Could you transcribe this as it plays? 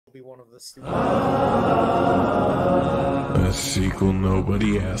be one of the stupid. A sequel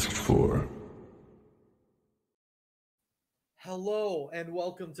nobody asked for. Hello and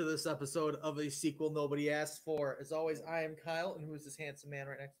welcome to this episode of a sequel nobody asked for. As always, I am Kyle, and who's this handsome man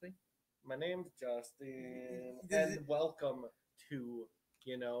right next to me? My name's Justin, and welcome to,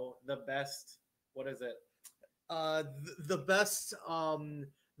 the best, what is it?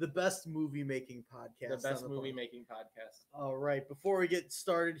 The best movie making podcast. The best movie making podcast. All right. Before we get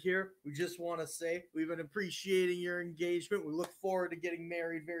started here, we just want to say we've been appreciating your engagement. We look forward to getting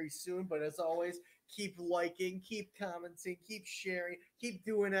married very soon. But as always, keep liking, keep commenting, keep sharing, keep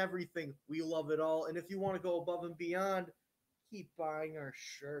doing everything. We love it all. And if you want to go above and beyond, keep buying our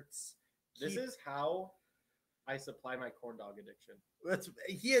shirts. This is how I supply my corn dog addiction.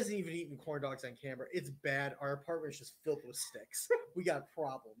 He hasn't even eaten corn dogs on camera. It's bad. Our apartment is just filled with sticks. We got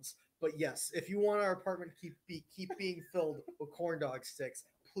problems. But yes, if you want our apartment to keep being filled with corn dog sticks,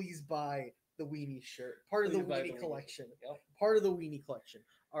 please buy the weenie shirt. Part of the weenie collection. Yep. Part of the weenie collection.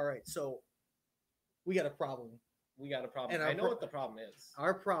 All right, so we got a problem. And I know what the problem is.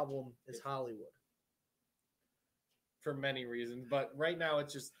 Our problem is Hollywood. For many reasons, but right now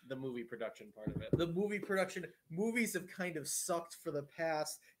it's just the movie production part of it. The movie production, movies have kind of sucked for the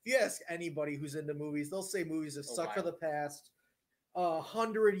past. If you ask anybody who's into movies, they'll say movies have sucked for the past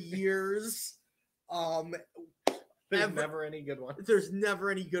 100 years. There's never any good ones. There's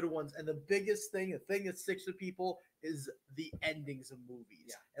never any good ones, and the biggest thing, the thing that sticks with people, is the endings of movies.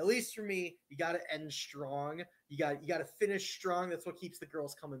 Yeah. At least for me, you got to end strong. You got to finish strong. That's what keeps the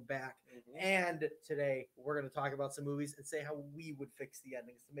girls coming back. Mm-hmm. And today we're going to talk about some movies and say how we would fix the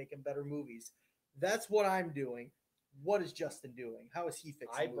endings to make them better movies. That's what I'm doing. What is Justin doing? How is he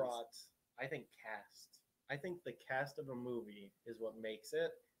fixing? I think cast. I think the cast of a movie is what makes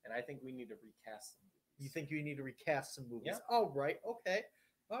it, and I think we need to recast them. You think you need to recast some movies? Yeah. All right. Okay.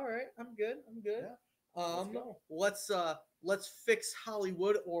 All right. I'm good. Yeah. Let's fix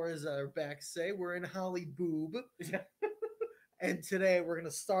Hollywood, or as our backs say, we're in Holly Boob. Yeah. And today we're gonna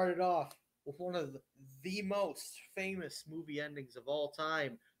start it off with one of the most famous movie endings of all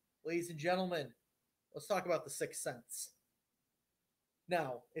time. Ladies and gentlemen, let's talk about The Sixth Sense.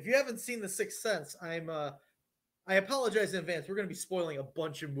 Now, if you haven't seen The Sixth Sense, I apologize in advance. We're gonna be spoiling a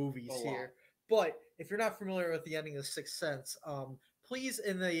bunch of movies here. But if you're not familiar with the ending of Sixth Sense, please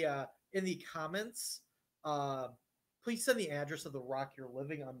in the comments, please send the address of the rock you're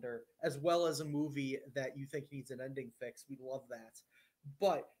living under, as well as a movie that you think needs an ending fix. We'd love that.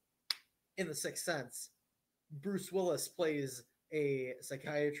 But in The Sixth Sense, Bruce Willis plays a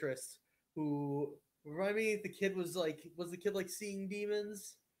psychiatrist who, remind me, the kid was the kid like seeing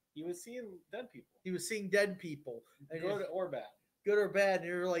demons? He was seeing dead people. He was seeing dead people. Good or bad. Good or bad. And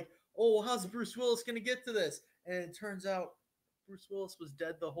you're like, oh, how's Bruce Willis going to get to this? And it turns out Bruce Willis was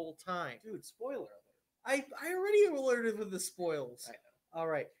dead the whole time. Dude, spoiler alert. I already alerted with the spoils. I know. All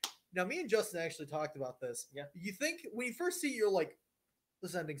right. Now, me and Justin actually talked about this. Yeah. You think, when you first see it, you're like,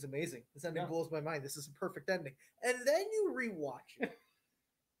 this ending's amazing. This ending blows my mind. This is a perfect ending. And then you rewatch it.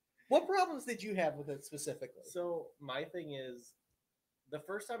 What problems did you have with it specifically? So, my thing is, the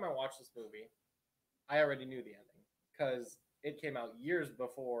first time I watched this movie, I already knew the ending. Because it came out years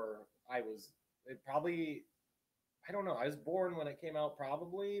before I was. I don't know. I was born when it came out,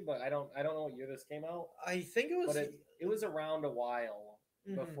 probably, but I don't know what year this came out. I think it was. But it was around a while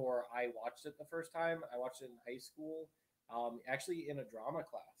before I watched it the first time. I watched it in high school, actually in a drama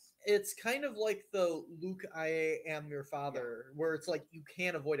class. It's kind of like the Luke, I Am Your Father, where it's like you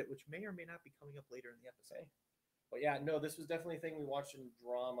can't avoid it, which may or may not be coming up later in the episode. But yeah, no, this was definitely a thing we watched in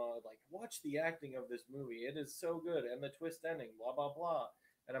drama. Like, watch the acting of this movie. It is so good. And the twist ending, blah, blah, blah.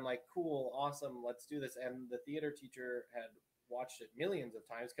 And I'm like, cool, awesome, let's do this. And the theater teacher had watched it millions of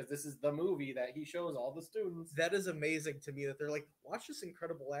times because this is the movie that he shows all the students. That is amazing to me that they're like, watch this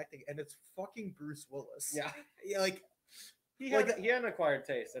incredible acting. And it's fucking Bruce Willis. Yeah. Like, he had an acquired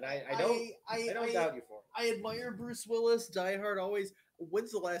taste. And I don't doubt you for it. I admire Bruce Willis. Die Hard always.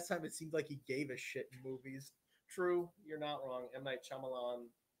 When's the last time it seemed like he gave a shit in movies? True, you're not wrong. M. Night Shyamalan,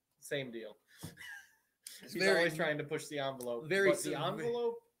 same deal. He's very, always trying to push the envelope. But the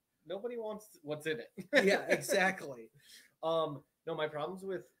envelope, nobody wants what's in it. Yeah, exactly. No, my problems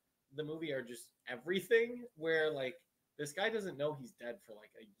with the movie are just everything. Where like this guy doesn't know he's dead for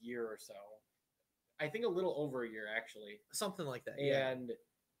like a year or so. I think a little over a year actually, something like that. And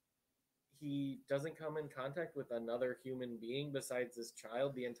he doesn't come in contact with another human being besides this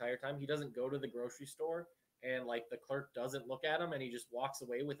child the entire time. He doesn't go to the grocery store. And like the clerk doesn't look at him and he just walks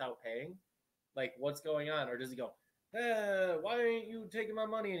away without paying. Like, what's going on? Or does he go, why ain't you taking my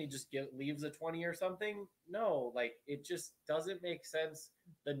money? And he just leaves a 20 or something. No, like it just doesn't make sense.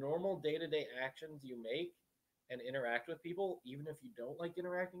 The normal day-to-day actions you make and interact with people, even if you don't like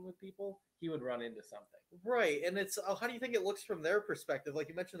interacting with people, he would run into something. Right, and it's how do you think it looks from their perspective? Like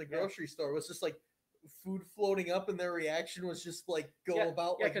you mentioned, the grocery store was just like food floating up, and their reaction was just like go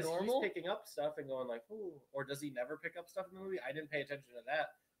about like normal. He's picking up stuff and going like, "Ooh," or does he never pick up stuff in the movie? I didn't pay attention to that.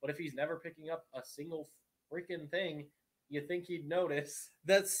 But if he's never picking up a single freaking thing, you think he'd notice.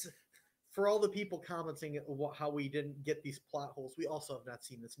 That's for all the people commenting how we didn't get these plot holes. We also have not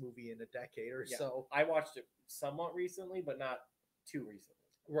seen this movie in a decade or so. I watched it somewhat recently, but not too recently.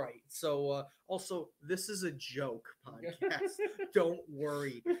 Right. So also, this is a joke podcast. Don't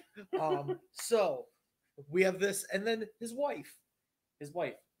worry. So we have this, and then his wife. His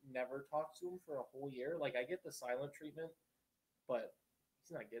wife never talks to him for a whole year. Like I get the silent treatment, but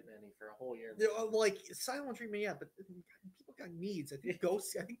he's not getting any for a whole year. Like silent treatment, yeah, but people got needs. I think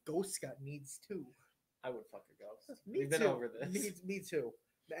ghosts got needs too. I would fuck a ghost. We've been over this. Me too.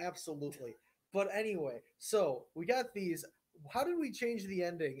 Absolutely. But anyway, so we got these. How did we change the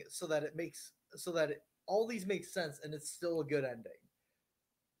ending so that all these make sense and it's still a good ending?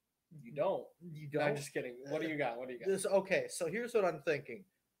 You don't. No, I'm just kidding. What do you got? Okay, so here's what I'm thinking.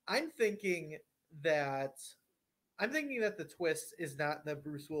 I'm thinking that the twist is not that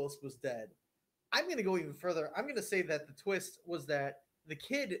Bruce Willis was dead. I'm going to go even further. I'm going to say that the twist was that the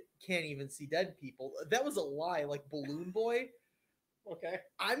kid can't even see dead people. That was a lie, like Balloon Boy. Okay.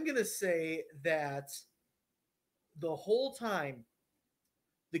 I'm going to say that the whole time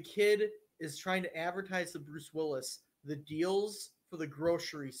the kid is trying to advertise to Bruce Willis the deals for the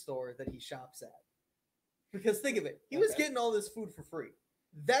grocery store that he shops at. Because think of it. He was getting all this food for free.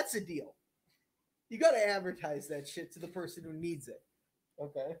 That's a deal. You got to advertise that shit to the person who needs it.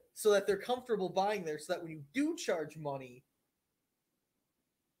 Okay. So that they're comfortable buying there, so that when you do charge money,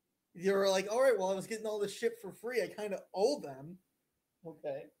 you're like, all right, well, I was getting all this shit for free. I kind of owe them.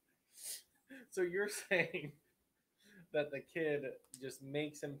 Okay. So you're saying that the kid just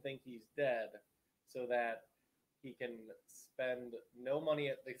makes him think he's dead so that he can spend no money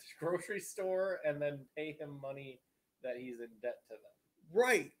at the grocery store and then pay him money that he's in debt to them.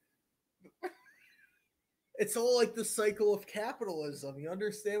 Right. It's all like the cycle of capitalism. You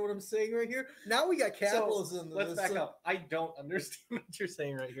understand what I'm saying right here? Now we got capitalism. So let's back up. I don't understand what you're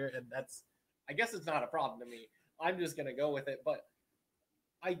saying right here, and I guess it's not a problem to me. I'm just gonna go with it, but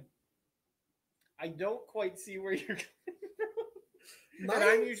I don't quite see where you're going. And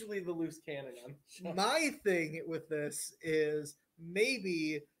I'm usually the loose cannon on. My thing with this is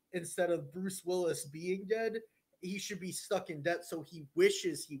maybe instead of Bruce Willis being dead, he should be stuck in debt, so he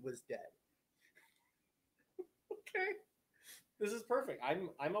wishes he was dead. Okay. This is perfect.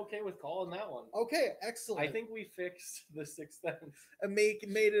 I'm okay with calling that one. Okay, excellent. I think we fixed the Sixth Sense. And made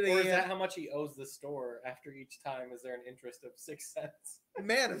it or is that how much he owes the store after each time? Is there an interest of 6 cents?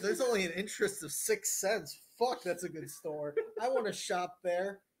 Man, if there's only an interest of 6 cents, fuck, that's a good store. I want to shop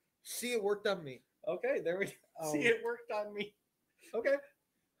there. See, it worked on me. Okay, there we go. See, it worked on me. Okay.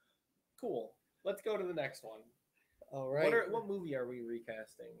 Cool. Let's go to the next one. All right. What movie are we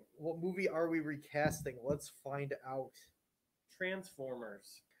recasting? What movie are we recasting? Let's find out.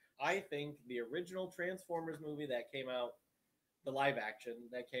 Transformers. I think the original Transformers movie that came out, the live action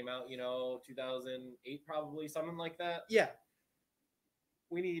that came out, 2008 probably, something like that. Yeah.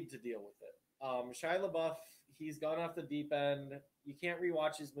 We need to deal with it. Shia LaBeouf, he's gone off the deep end. You can't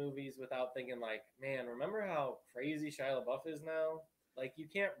rewatch his movies without thinking like, man, remember how crazy Shia LaBeouf is now? Like, you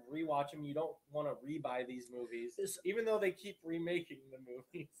can't rewatch them. You don't want to rebuy these movies, even though they keep remaking the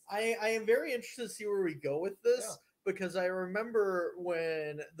movies. I am very interested to see where we go with this, because I remember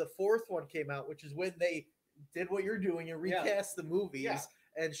when the fourth one came out, which is when they did what you're doing and recast the movies,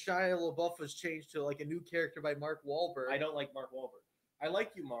 and Shia LaBeouf was changed to like a new character by Mark Wahlberg. I don't like Mark Wahlberg. I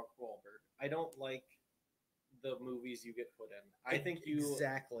like you, Mark Wahlberg. I don't like the movies you get put in. I think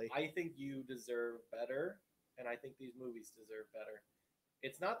you deserve better, and I think these movies deserve better.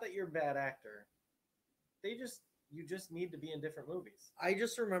 It's not that you're a bad actor. You just need to be in different movies. I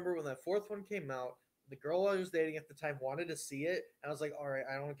just remember when that fourth one came out, the girl I was dating at the time wanted to see it, and I was like, all right,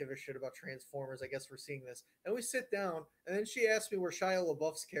 I don't give a shit about Transformers. I guess we're seeing this. And we sit down, and then she asked me where Shia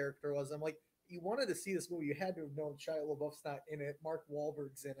LaBeouf's character was. I'm like, you wanted to see this movie. You had to have known Shia LaBeouf's not in it. Mark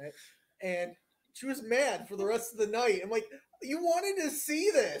Wahlberg's in it. And she was mad for the rest of the night. I'm like, you wanted to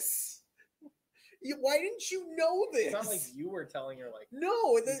see this. Why didn't you know this? It's not like you were telling her, like,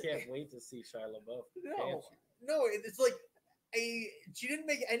 no, you can't wait to see Shia LaBeouf. No, it's like she didn't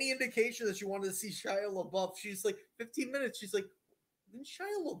make any indication that she wanted to see Shia LaBeouf. She's like 15 minutes. She's like, then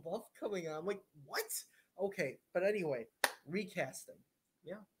Shia LaBeouf coming on. I'm like, what? Okay, but anyway, recasting.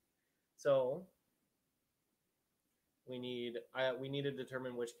 So we need to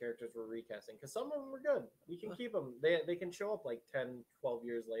determine which characters we're recasting because some of them are good. We can keep them. They can show up like 10, 12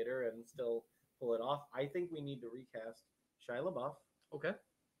 years later and still pull it off. I think we need to recast Shia LaBeouf Okay.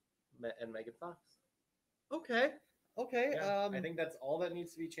 and Megan Fox. Okay. Okay. Yeah, I think that's all that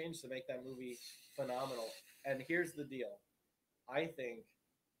needs to be changed to make that movie phenomenal. And here's the deal. I think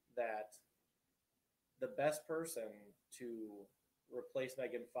that the best person to replace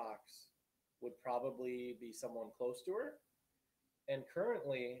Megan Fox would probably be someone close to her. And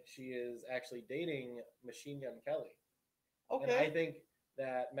currently, she is actually dating Machine Gun Kelly. Okay. And I think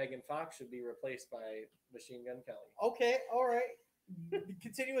that Megan Fox should be replaced by Machine Gun Kelly. Okay. All right.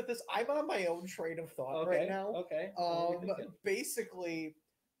 Continue with this. I'm on my own train of thought right now. Okay. Basically,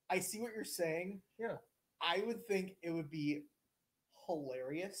 I see what you're saying. Yeah. I would think it would be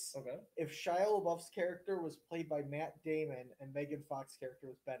hilarious Okay. if Shia LaBeouf's character was played by Matt Damon and Megan Fox's character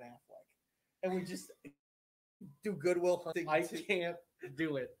was Ben Affleck, and we just do Goodwill Hunting. I can't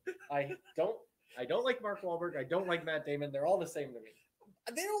do it. I don't like Mark Wahlberg. I don't like Matt Damon. They're all the same to me.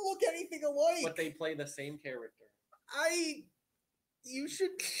 They don't look anything alike. But they play the same character. You should.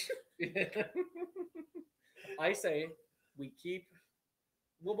 I say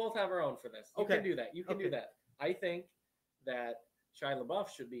we'll both have our own for this. You Okay. can do that. You can do that. I think that Shia LaBeouf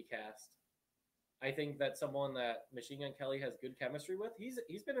should be cast. I think that someone that Machine Gun Kelly has good chemistry with.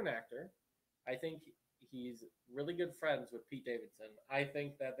 He's been an actor. I think he's really good friends with Pete Davidson. I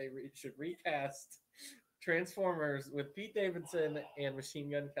think that they should recast Transformers with Pete Davidson and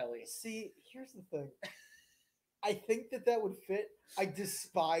Machine Gun Kelly. See, here's the thing. I think that would fit. I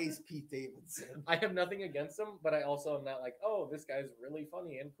despise Pete Davidson. I have nothing against him, but I also am not like, oh, this guy's really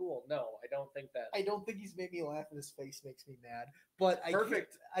funny and cool. No, I don't think that. I don't think he's made me laugh, and his face makes me mad. But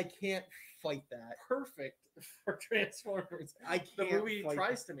Perfect. I can't fight that. Perfect for Transformers. The movie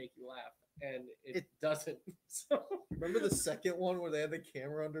tries to make you laugh, and it doesn't. So remember the second one where they had the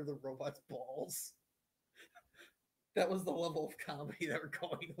camera under the robot's balls? That was the level of comedy they were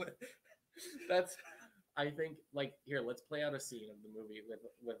going with. That's. I think, like, here, let's play out a scene of the movie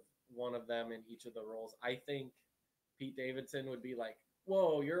with one of them in each of the roles. I think Pete Davidson would be like,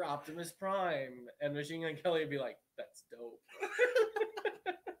 whoa, you're Optimus Prime. And Machine Gun Kelly would be like, that's dope.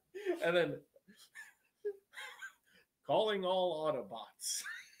 And then, calling all Autobots.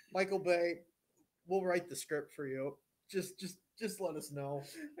 Michael Bay, we'll write the script for you. Just let us know.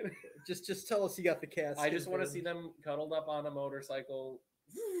 Just tell us you got the cast. I just want to see them cuddled up on a motorcycle.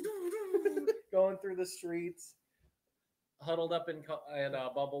 Going through the streets, huddled up in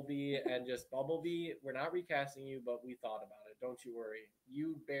Bumblebee, and just Bumblebee. We're not recasting you, but we thought about it. Don't you worry.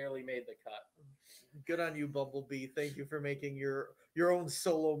 You barely made the cut. Good on you, Bumblebee. Thank you for making your own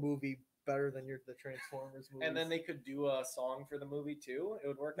solo movie better than the Transformers movie. And then they could do a song for the movie too. It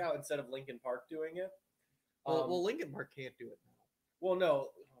would work out instead of Linkin Park doing it. Well, Linkin Park can't do it now. Well, no.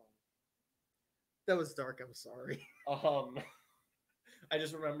 That was dark. I'm sorry. I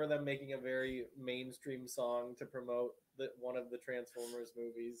just remember them making a very mainstream song to promote one of the Transformers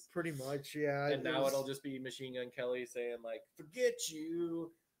movies. Pretty much, yeah. And now it'll just be Machine Gun Kelly saying, like, forget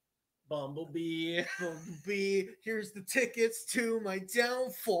you, Bumblebee. Bumblebee, here's the tickets to my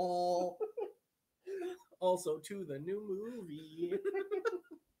downfall. Also to the new movie.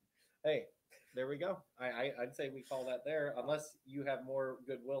 Hey, there we go. I'd say we call that there, unless you have more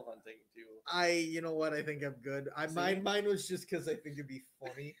Goodwill Hunting too. You know what? I think I'm good. Mine was just because I think it'd be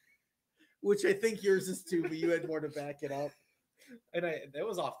funny, which I think yours is too, but you had more to back it up. And it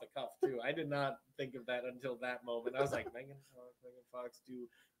was off the cuff too. I did not think of that until that moment. I was like, Megan Fox do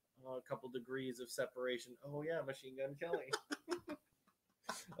a couple degrees of separation. Oh yeah, Machine Gun Kelly.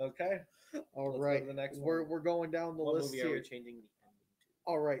 Okay. All right. Go to the next we're one. going down the What list movie here. are we changing the ending to?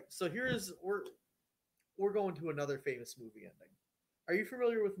 All right. So we're going to another famous movie ending. Are you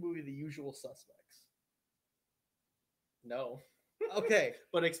familiar with the movie The Usual Suspects? No. Okay.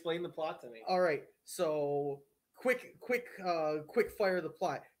 But explain the plot to me. All right. So quick fire the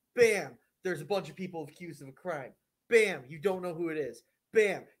plot. Bam. There's a bunch of people accused of a crime. Bam. You don't know who it is.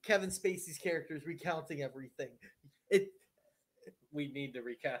 Bam. Kevin Spacey's character is recounting everything. We need to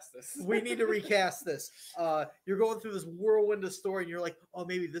recast this. We need to recast this. You're going through this whirlwind of story, and you're like, oh,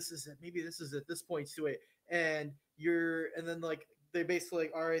 maybe this is it. Maybe this is it. This points to it. And then like they basically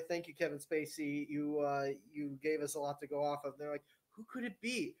like, all right, thank you, Kevin Spacey. You gave us a lot to go off of. And they're like, who could it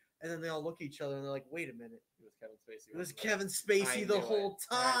be? And then they all look at each other and they're like, wait a minute. It was Kevin Spacey. It was Kevin Spacey the whole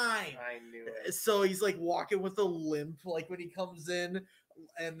time. I knew it. So he's like walking with a limp, like when he comes in,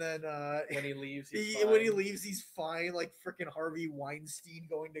 and then when he leaves, he's fine, like freaking Harvey Weinstein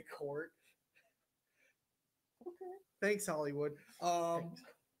going to court. Okay. Thanks, Hollywood. Thanks.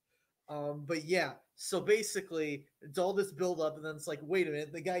 But yeah, so basically, it's all this build up, and then it's like, wait a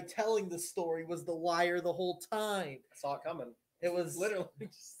minute, the guy telling the story was the liar the whole time. I saw it coming. It was Literally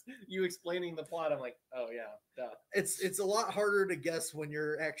just you explaining the plot. I'm like, oh yeah, duh. it's a lot harder to guess when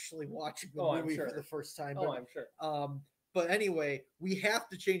you're actually watching the Oh, I'm movie for sure. the first time. Oh, I'm sure. But anyway, we have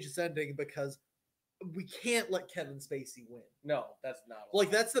to change this ending because we can't let Kevin Spacey win. No, that's not Like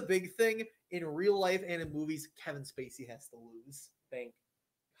allowed. that's the big thing in real life and in movies. Kevin Spacey has to lose. Thank.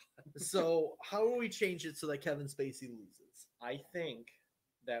 So how do we change it so that Kevin Spacey loses? I think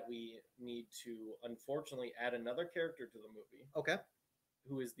that we need to unfortunately add another character to the movie Okay.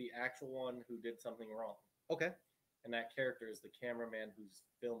 who is the actual one who did something wrong. Okay. And that character is the cameraman who's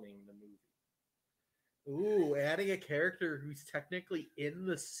filming the movie. Ooh, adding a character who's technically in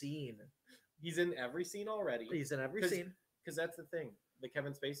the scene. He's in every scene already. He's in every 'Cause- scene. Because that's the thing. The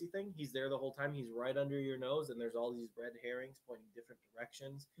Kevin Spacey thing, he's there the whole time. He's right under your nose, and there's all these red herrings pointing different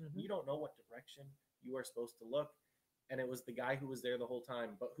directions. Mhm. You don't know what direction you are supposed to look. And it was the guy who was there the whole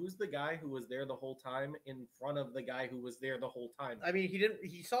time. But who's the guy who was there the whole time in front of the guy who was there the whole time? I mean,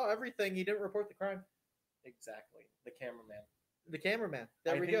 he saw everything. He didn't report the crime. Exactly. The cameraman. The cameraman.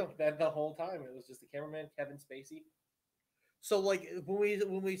 There I we think go. That the whole time it was just the cameraman, Kevin Spacey. So like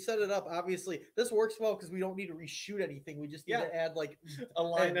when we set it up, obviously this works well because we don't need to reshoot anything. We just need Yeah. to add like A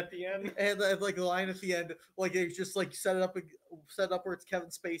line at the end. and like a line at the end. Like it's just like set it up where it's Kevin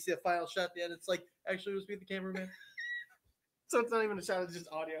Spacey. A final shot at the end. It's like actually it was me, the cameraman. So it's not even a shot, it's just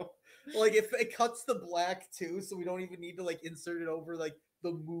audio. Like if it cuts the black too, so we don't even need to like insert it over like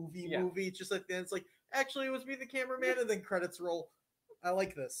the movie. Yeah. It's just like then it's like actually it was me, the cameraman, and then credits roll. I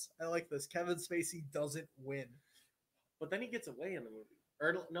like this. Kevin Spacey doesn't win. But then he gets away in the movie.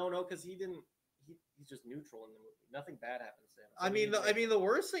 Or no, because he didn't. He's just neutral in the movie. Nothing bad happens to him. So I he mean, didn't I mean, the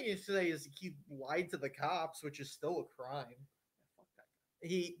worst thing you say is he lied to the cops, which is still a crime. fuck that guy.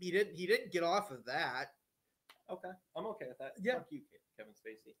 He didn't get off of that. Okay, I'm okay with that. Yeah. Fuck you, Kevin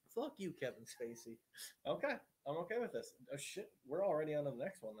Spacey. Fuck you, Kevin Spacey. Okay, I'm okay with this. Oh shit, we're already on to the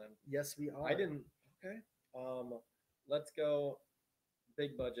next one then. Yes, we are. I didn't. Okay. Let's go.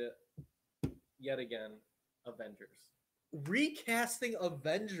 Big budget. Yet again, Avengers. Recasting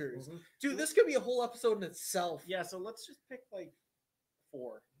Avengers, Mhm. dude. This could be a whole episode in itself. Yeah, so let's just pick like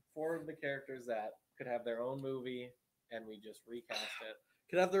four of the characters that could have their own movie, and we just recast it.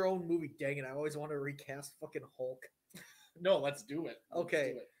 Could have their own movie. Dang it! I always want to recast fucking Hulk. No, let's do it. Let's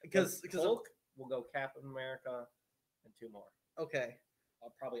Okay, do it. because Hulk, we'll go Captain America, and two more. okay,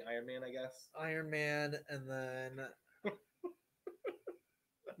 Probably Iron Man, I guess. Iron Man, and then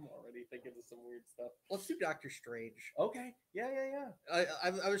I'm already thinking of some weird stuff. let's do Doctor Strange. Okay, yeah.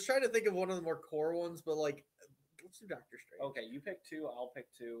 I was trying to think of one of the more core ones, but like, let's do Doctor Strange. Okay, you pick two. I'll pick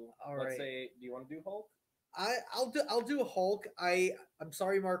two. All Let's right. say, do you want to do Hulk? I'll do Hulk. I'm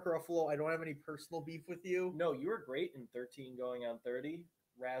sorry, Mark Ruffalo. I don't have any personal beef with you. No, you were great in 13 going on 30.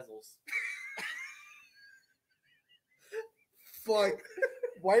 Razzles. Fuck.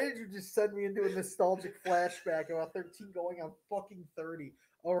 Why did you just send me into a nostalgic flashback about 13 going on fucking 30?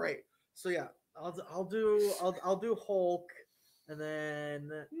 All right. So yeah, I'll do Hulk, and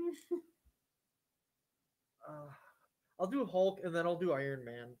then I'll do Hulk, and then I'll do Iron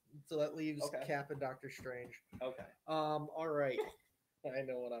Man. So that leaves Okay. Cap and Doctor Strange. Okay, All right. I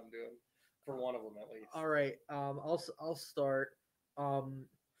know what I'm doing for one of them at least. All right. I'll start.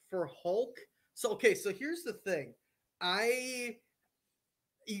 For Hulk. So okay. So here's the thing.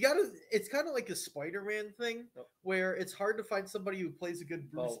 It's kind of like a Spider-Man thing Nope. where it's hard to find somebody who plays a good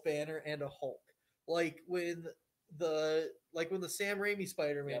Bruce Both. Banner and a Hulk. Like when the Sam Raimi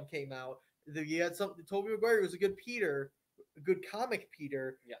Spider-Man Yep. came out, you had something. Tobey Maguire was a good Peter, a good comic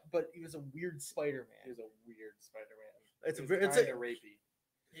Peter. Yeah. But he was a weird He Spider-Man. was a weird Spider-Man. It's He a was very- it's kinda a- rapey.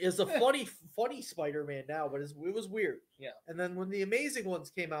 It's a funny Spider-Man now, but it was weird. Yeah. And then when the Amazing Ones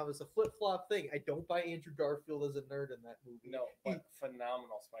came out, it was a flip-flop thing. I don't buy Andrew Garfield as a nerd in that movie. No, but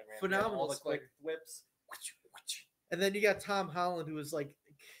phenomenal Spider-Man. Phenomenal All the quick Spider- whips. And then you got Tom Holland, who was like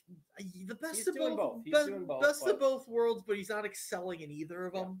the best He's of doing both. both. He's Best, doing both, best of but- both worlds, but he's not excelling in either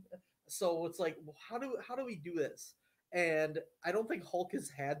of Yeah. them. So it's like, well, how do we do this? And I don't think Hulk has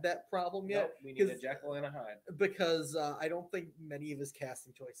had that problem yet Nope, we need a 'cause- Jekyll and a Hyde. because I don't think many of his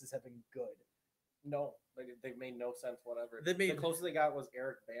casting choices have been good. No, they've made no sense whatever. They made- The closest they got was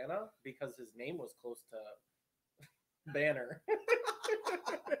Eric Bana because his name was close to Banner.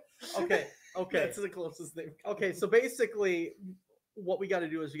 Okay, okay. That's the closest they've got. Okay, so basically, what we got to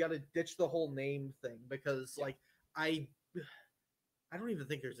do is we got to ditch the whole name thing because, Yeah. like, I don't even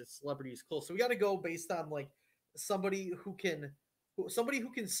think there's a celebrity who's close. So we got to go based on like somebody who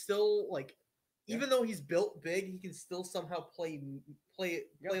can still like Yeah. Even though he's built big, he can still somehow play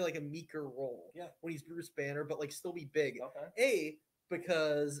Yeah. like a meeker role Yeah. when he's Bruce Banner, but like still be big. Okay.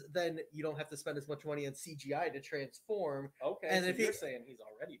 Because then you don't have to spend as much money on CGI to transform. Okay. And so if you're saying he's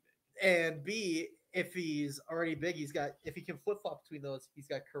already big. And B, if he's already big, if he can flip flop between those, he's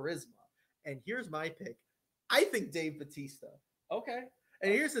got charisma. And here's my pick. I think Dave Bautista. Okay.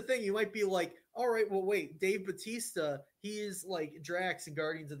 And here's the thing, you might be like, all right, well, wait, Dave Bautista, he's like Drax in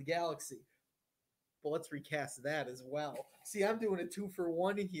Guardians of the Galaxy. But let's recast that as well. See, I'm doing a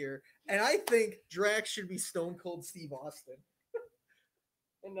 2-for-1 here. And I think Drax should be Stone Cold Steve Austin.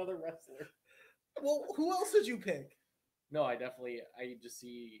 Another wrestler. Well, who else would you pick? No, I just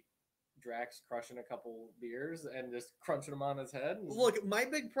see Drax crushing a couple beers and just crunching them on his head. Look, my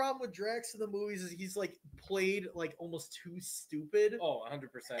big problem with Drax in the movies is he's like played like almost too stupid. Oh, 100%.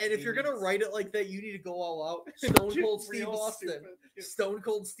 And if you're gonna write it like that, you need to go all out. Stone Cold Steve Austin. Stone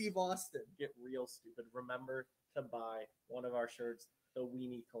Cold Steve Austin. Get real stupid. Remember to buy one of our shirts, the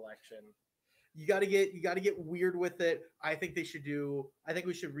Weenie Collection. You gotta get weird with it. I think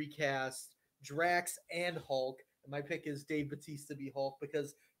we should recast Drax and Hulk. And my pick is Dave Bautista be Hulk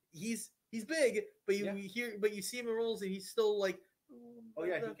because he's big, but you see him in roles and he's still like. Oh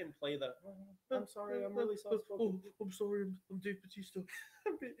yeah, he can play the. I'm sorry, I'm really soft spoken. I'm sorry, I'm Dave Bautista.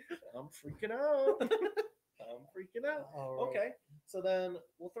 I'm freaking out. I'm freaking out. Right. Okay, so then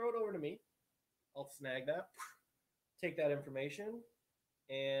we'll throw it over to me. I'll snag that, take that information,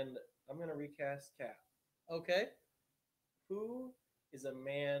 and I'm gonna recast Cap. Okay. Who is a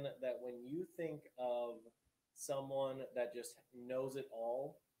man that when you think of someone that just knows it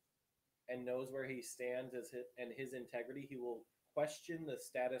all and knows where he stands and his integrity, he will question the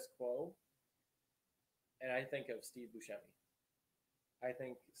status quo. And I think of Steve Buscemi. I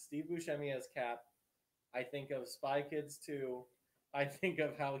think Steve Buscemi as Cap. I think of Spy Kids 2. I think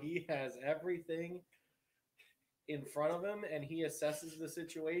of how he has everything in front of him and he assesses the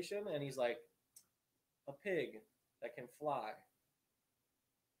situation and he's like, a pig that can fly.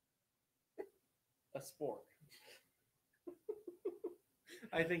 A spork.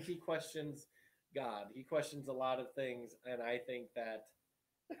 I think he questions God. He questions a lot of things, and I think that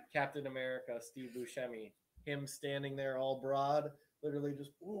Captain America, Steve Buscemi, him standing there all broad, literally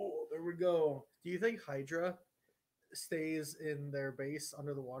just, oh, there we go. Do you think Hydra stays in their base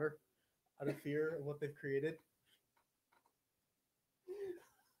under the water out of fear of what they've created?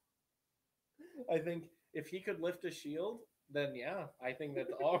 I think if he could lift a shield, then yeah, I think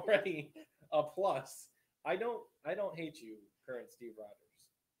that's already a plus. I don't hate you, current Steve Rogers,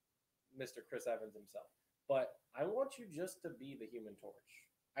 Mr. Chris Evans himself, but I want you just to be the Human Torch.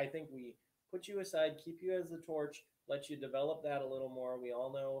 I think we put you aside, keep you as the Torch, let you develop that a little more. We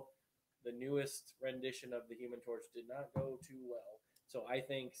all know the newest rendition of the Human Torch did not go too well. So I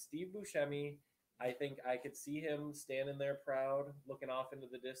think Steve Buscemi, I think I could see him standing there proud, looking off into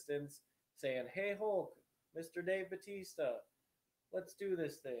the distance, saying, "Hey, Hulk, Mr. Dave Bautista, let's do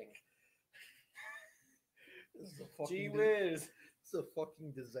this thing." This is a fucking Gee whiz. It's a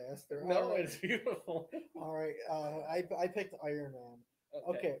fucking disaster. No, it's beautiful. All right. I picked Iron Man.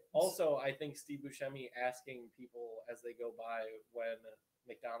 Okay. Also, I think Steve Buscemi asking people as they go by when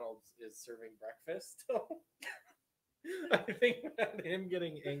McDonald's is serving breakfast. I think that him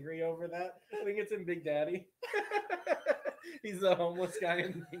getting angry over that. I think it's in Big Daddy. He's the homeless guy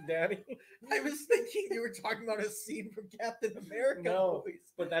in Big Daddy. I was thinking you were talking about a scene from Captain America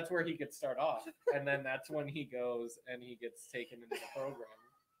movies. But that's where he could start off. And then that's when he goes and he gets taken into the program.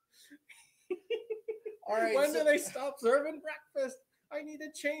 All right. When do they stop serving breakfast? I need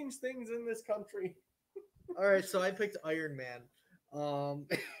to change things in this country. All right, so I picked Iron Man. God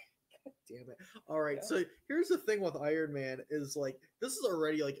damn it. All right, so here's the thing with Iron Man is like this is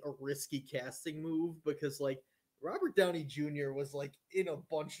already like a risky casting move because like Robert Downey Jr. was like in a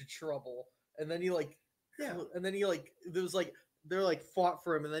bunch of trouble, and then he there was like they're like fought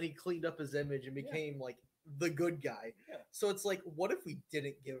for him, and then he cleaned up his image and became like the good guy. Yeah. So it's like, what if we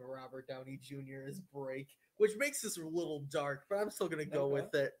didn't give Robert Downey Jr. his break, which makes this a little dark, but I'm still gonna go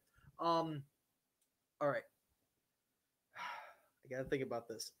with it. All right. I gotta think about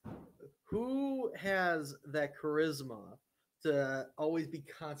this. Who has that charisma to always be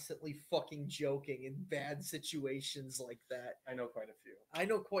constantly fucking joking in bad situations like that? I know quite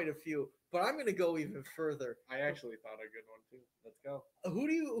a few. But I'm gonna go even further. I actually thought a good one too. Let's go.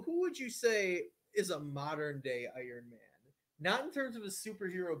 Who would you say is a modern day Iron Man? Not in terms of his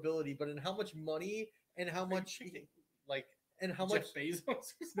superhero ability, but in how much money and how much Jeff Bezos or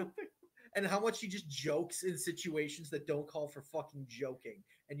something. And how much he just jokes in situations that don't call for fucking joking.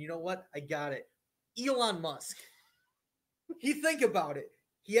 And you know what? I got it. Elon Musk. Think about it.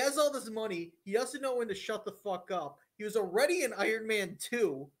 He has all this money. He doesn't know when to shut the fuck up. He was already in Iron Man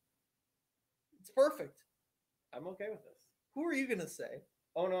 2. It's perfect. I'm okay with this. Who are you gonna say?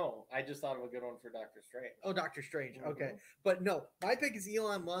 Oh no, I just thought of a good one for Doctor Strange. Oh, Doctor Strange. Okay, Mhm. but no, my pick is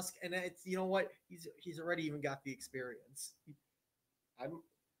Elon Musk, and it's, you know what? He's already even got the experience.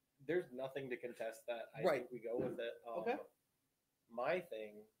 There's nothing to contest that. I Right. think we go with it. Okay. My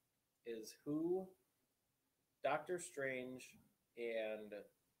thing is who Doctor Strange and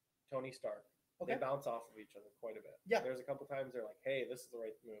Tony Stark. Okay. They bounce off of each other quite a bit. Yeah. There's a couple times they're like, hey, this is the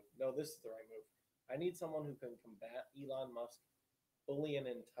right move. No, this is the right move. I need someone who can combat Elon Musk fully and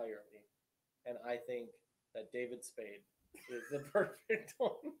entirely. And I think that David Spade is the perfect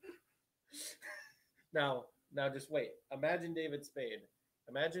one. Now just wait. Imagine David Spade.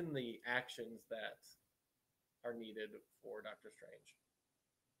 Imagine the actions that are needed for Doctor Strange.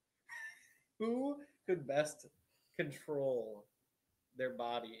 Who could best control their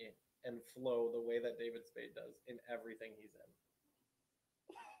body and flow the way that David Spade does in everything he's in?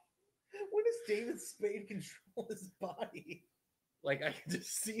 When does David Spade control his body? Like, I can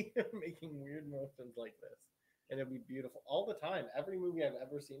just see him making weird motions like this, and it'd be beautiful all the time. Every movie I've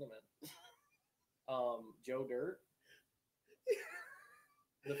ever seen him in. Joe Dirt.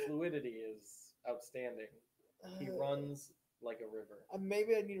 The fluidity is outstanding. He runs like a river.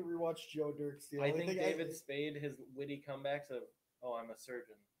 Maybe I need to rewatch Joe Dirt. I think David Spade, his witty comebacks of, "Oh, I'm a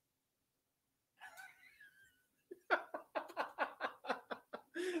surgeon."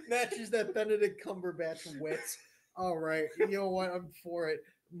 matches that Benedict Cumberbatch wit. All right, you know what? I'm for it.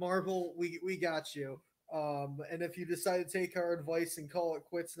 Marvel, we got you. And if you decide to take our advice and call it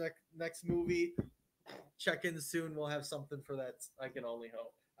quits next movie, check in soon. We'll have something for that. I can only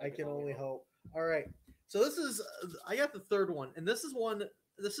hope. I can only hope. All right. So this is I got the third one, and this is the one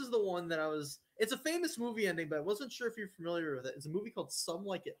that it's a famous movie ending, but I wasn't sure if you're familiar with it. It's a movie called Some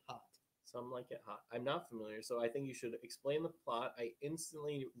Like It Hot. Some Like It Hot. I'm not familiar, so I think you should explain the plot. I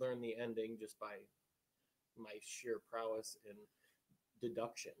instantly learned the ending just by my sheer prowess in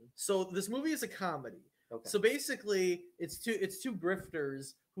deduction. So this movie is a comedy. Okay. So basically, it's two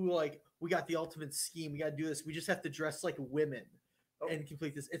grifters who like, we got the ultimate scheme. We got to do this. We just have to dress like women and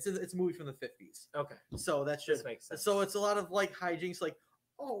complete this. It's a movie from the 50s. Okay. So that should make sense. So it's a lot of like hijinks, like,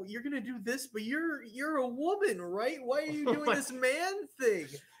 oh, you're gonna do this, but you're a woman, right? Why are you doing this man thing?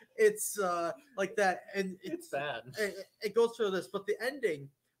 It's like that, and it's bad. It goes through this, but the ending,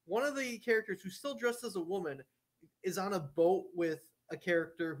 one of the characters who's still dressed as a woman is on a boat with a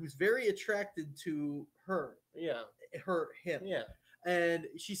character who's very attracted to her. Yeah. Him. Yeah. And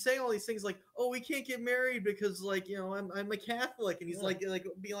she's saying all these things like, "Oh, we can't get married because, like, you know, I'm a Catholic," and he's like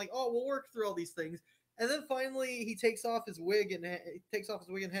being like, "Oh, we'll work through all these things." And then finally, he takes off his wig and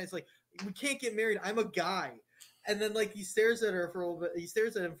he's like, "We can't get married. I'm a guy." And then like he stares at her for a little bit. He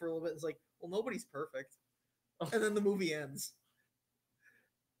stares at him for a little bit. And is like, "Well, nobody's perfect." And then the movie ends.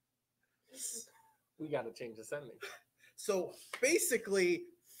 We got to change the ending. So basically,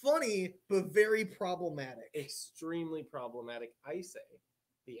 funny but very problematic. Extremely problematic. I say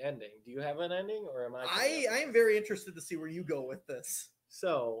the ending. Do you have an ending, or am I? I am very interested to see where you go with this.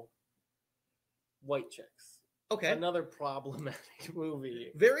 So, White Chicks. Okay. Another problematic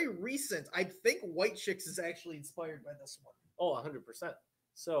movie. Very recent. I think White Chicks is actually inspired by this one. Oh, 100%.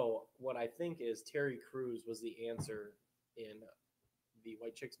 So, what I think is Terry Crews was the answer in the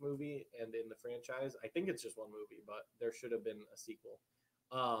White Chicks movie and in the franchise. I think it's just one movie, but there should have been a sequel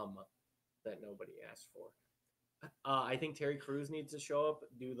that nobody asked for. I think Terry Crews needs to show up,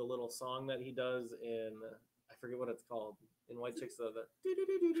 do the little song that he does in, I forget what it's called, in White Chicks, the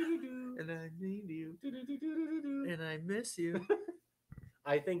and I need you, and I miss you.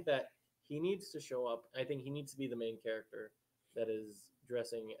 I think that he needs to show up. I think he needs to be the main character that is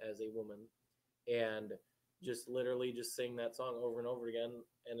dressing as a woman and just literally just sing that song over and over again,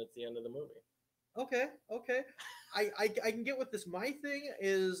 and it's the end of the movie. Okay. I can get with this. My thing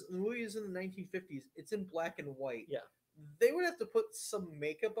is, the movie is in the 1950s. It's in black and white. Yeah. They would have to put some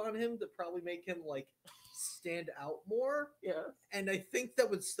makeup on him to probably make him like stand out more. Yeah. And I think that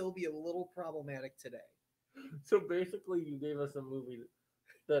would still be a little problematic today. So basically, you gave us a movie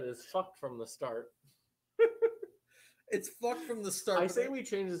that is fucked from the start. It's fucked from the start. I say we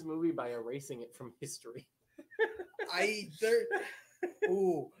change this movie by erasing it from history.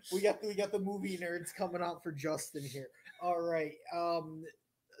 Ooh, we got the movie nerds coming out for Justin here. All right.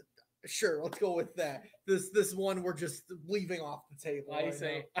 Sure, let's go with that. This one we're just leaving off the table. I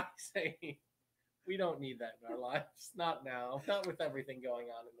say we don't need that in our lives. Not now. Not with everything going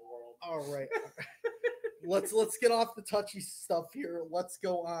on in the world. All right. Let's get off the touchy stuff here. Let's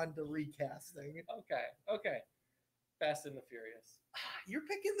go on to recasting. Okay. Fast and the Furious. You're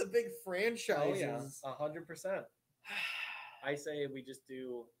picking the big Oh yeah, franchises. 100%. I say we just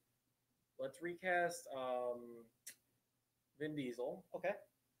do. Let's recast Vin Diesel Okay.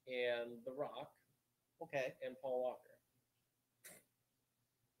 and The Rock Okay. and Paul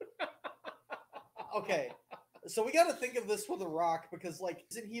Walker. Okay. So we got to think of this with The Rock because, like,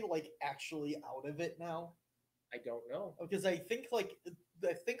 isn't he like actually out of it now? I don't know. Because I think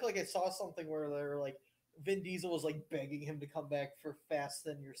I saw something where they were like Vin Diesel was like begging him to come back for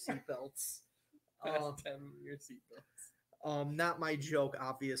Fasten Your Seatbelts. Fasten your seatbelts. Not my joke,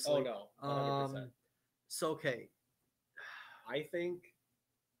 obviously. Oh no, 100%. So okay. I think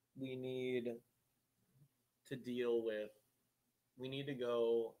we need to deal with. We need to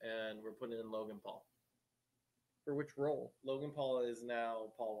go and we're putting in Logan Paul. For which role? Logan Paul is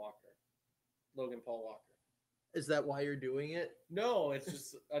now Paul Walker. Logan Paul Walker. Is that why you're doing it? No, it's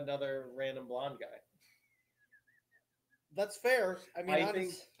just another random blonde guy. That's fair. I mean,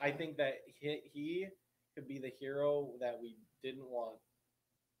 I think that he could be the hero that we didn't want.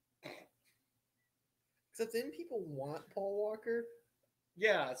 Except didn't people want Paul Walker?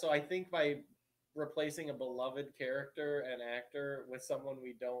 Yeah, so I think by replacing a beloved character and actor with someone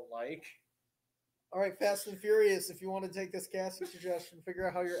we don't like. All right, Fast and Furious. If you want to take this casting suggestion, figure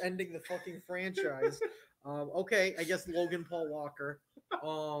out how you're ending the fucking franchise. Okay, I guess Logan Paul Walker.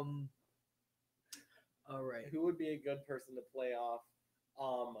 All right. Who would be a good person to play off?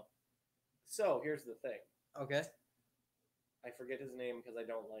 So here's the thing. Okay. I forget his name because I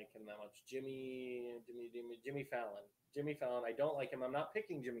don't like him that much. Jimmy Fallon. Jimmy Fallon. I don't like him. I'm not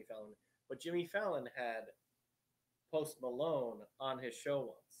picking Jimmy Fallon, but Jimmy Fallon had Post Malone on his show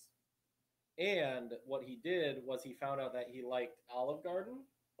once. And what he did was he found out that he liked Olive Garden.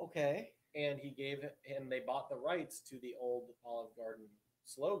 Okay. And they bought the rights to the old Olive Garden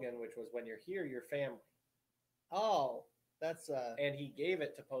slogan, which was "When you're here, you're family." Oh, that's And he gave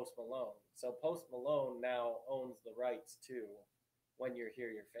it to Post Malone. So Post Malone now owns the rights to "When you're here,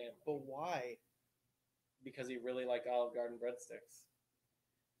 you're family." But why? Because he really liked Olive Garden breadsticks.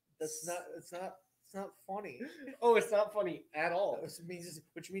 It's not funny. Oh, it's not funny at all.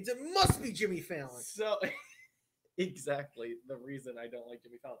 Which means it must be Jimmy Fallon. So exactly the reason I don't like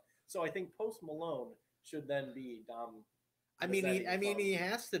Jimmy Fallon. So I think Post Malone should then be Dom. He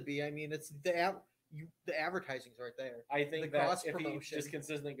has to be. I mean, it's the advertising's right there. I think The that if cross-promotion. he just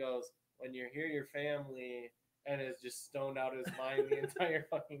consistently goes, "When you're here, your family," and is just stoned out of his mind the entire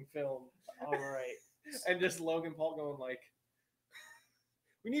fucking film. All right. And just Logan Paul going like,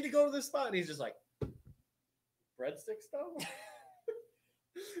 "We need to go to this spot," and he's just like, "Breadsticks though."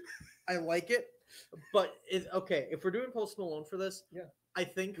 I like it, but okay. If we're doing Post Malone for this, Yeah. I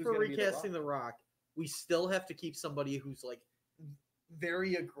think Who's for gonna be The recasting The Rock, we still have to keep somebody who's like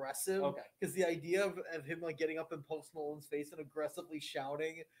very aggressive. Okay. Because the idea of him like getting up in Post Malone's face and aggressively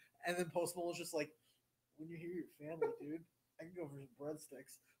shouting, and then Post Malone's just like, "When you hear your family, dude, I can go for some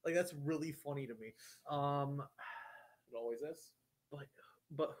breadsticks." Like that's really funny to me. It always is.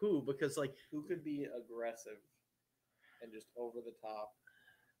 But who? Because like Who could be aggressive and just over the top?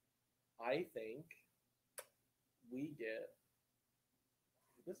 I think we get.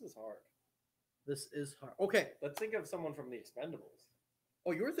 This is hard. this is hard. Okay. Let's think of someone from the Expendables.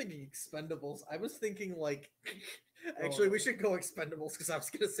 Oh, you were thinking Expendables. I was thinking like, actually, we should go Expendables because I was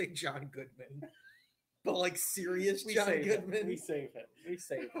gonna say John Goodman, but like serious John Goodman. We save him. We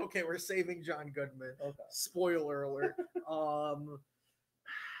save him. Okay, we're saving John Goodman. Okay. Spoiler alert. All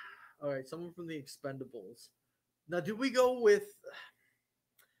right, someone from the Expendables. Now, do we go with?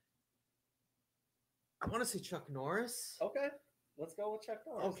 I want to say Chuck Norris. Okay. Let's go with Chuck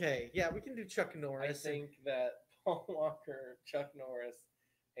Norris. Okay, yeah, we can do Chuck I Norris. think that Paul Walker, Chuck Norris,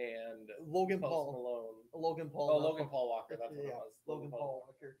 and Logan Post Paul. Malone. Logan Paul. Oh, Logan Paul Walker. That's what Yeah, it was. Logan Paul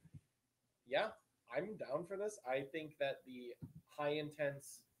Walker. Yeah, I'm down for this. I think that the high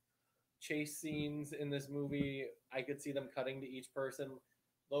intense chase scenes in this movie, I could see them cutting to each person.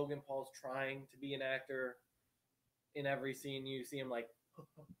 Logan Paul's trying to be an actor. In every scene, you see him like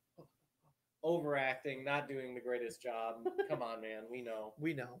overacting, not doing the greatest job. Come on, man. We know.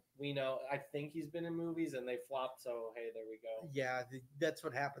 We know. I think he's been in movies and they flopped, so hey, there we go. Yeah, that's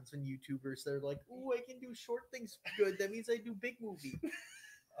what happens when YouTubers, they're like, "Oh, I can do short things good. That means I do big movie."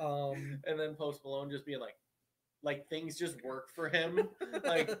 And then Post Malone just being like things just work for him.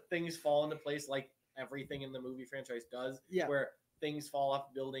 Like things fall into place like everything in the movie franchise does. Yeah. Where things fall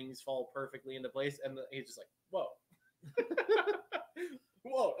off buildings, fall perfectly into place, and he's just like, whoa.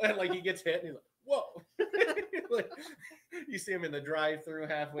 Whoa. And like he gets hit and he's like, whoa. Like, you see him in the drive-thru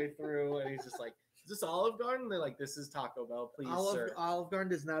halfway through, and he's just like, "Is this Olive Garden?" They're like, "This is Taco Bell, please, sir." Olive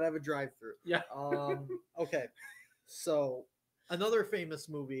Garden does not have a drive-through. Yeah. Okay. So another famous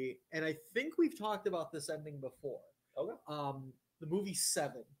movie, and I think we've talked about this ending before. Okay. The movie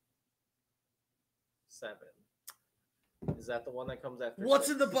Seven. 7. Is that the one that comes after? What's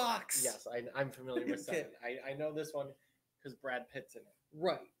 6? in the box? Yes, I'm familiar with Okay. 7. I know this one because Brad Pitt's in it.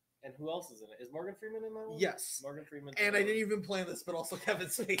 Right. And who else is in it? Is Morgan Freeman in that one? Yes. Morgan Freeman. And I didn't even plan this, but also Kevin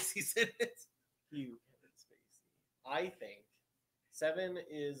Spacey's in it. You, Kevin Spacey. I think 7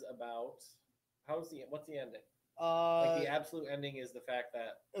 is about what's the ending? Like the absolute ending is the fact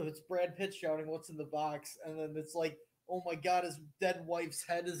that it's Brad Pitt shouting, "What's in the box?" And then it's like, "Oh my God, his dead wife's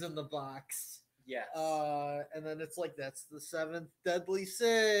head is in the box." yes, And then it's like, "That's the 7th deadly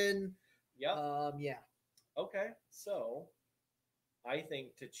sin." yep. Yeah. Okay, so I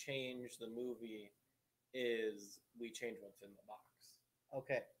think to change the movie is we change what's in the box.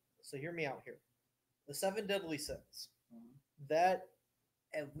 Okay. So hear me out here. The 7 deadly sins. Mhm. That,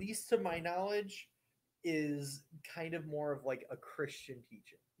 at least to my knowledge, is kind of more of like a Christian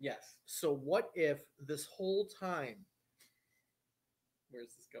teaching. Yes. So what if this whole time,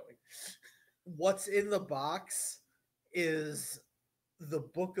 Where's this going? what's in the box is the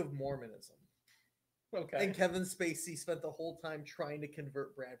Book of Mormonism? Okay. And Kevin Spacey spent the whole time trying to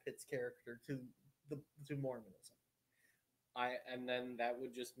convert Brad Pitt's character to Mormonism. And then that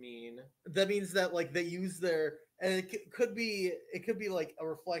would just mean That means that like they use their, and it could be like a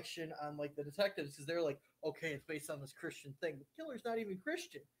reflection on like the detectives, because they're like, okay, it's based on this Christian thing. The killer's not even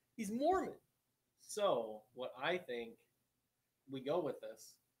Christian; he's Mormon. so. What I think we go with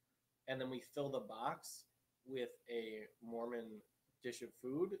this, and then we fill the box with a Mormon dish of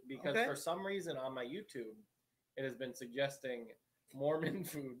food because Okay. for some reason on my YouTube, it has been suggesting Mormon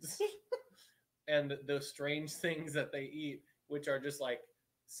foods and the strange things that they eat, which are just like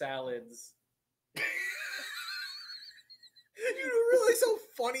salads. You don't realize how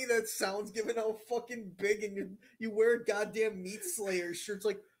funny that sounds, given how fucking big, and you wear a goddamn Meat Slayer shirt. It's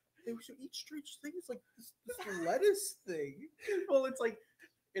like, they should eat strange things like this lettuce thing. Well, it's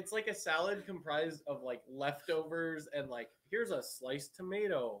like a salad comprised of like leftovers and like here's a sliced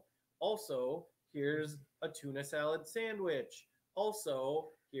tomato. Also, here's a tuna salad sandwich. Also,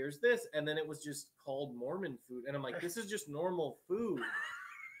 here's this. And then it was just called Mormon food. And I'm like, this is just normal food.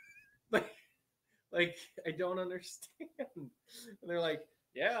 like I don't understand. And they're like,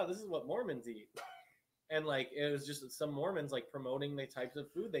 yeah, this is what Mormons eat. And like it was just some Mormons like promoting the types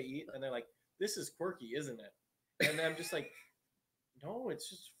of food they eat, and they're like, this is quirky, isn't it? And I'm just like, no, it's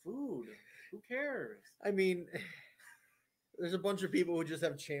just food. Who cares? I mean, there's a bunch of people who just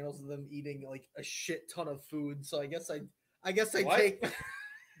have channels of them eating like a shit ton of food. So I guess I What? take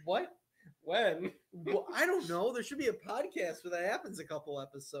what? When? Well, I don't know. There should be a podcast where that happens a couple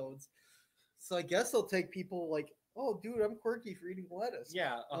episodes. So I guess they'll take people like, oh, dude, I'm quirky for eating lettuce.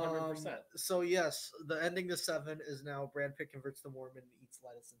 Yeah, 100%. So yes, the ending to 7 is now Brad Pitt converts to Mormon and eats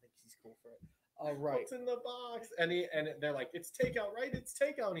lettuce and thinks he's cool for it. All right. What's in the box? And they're like, it's takeout, right? It's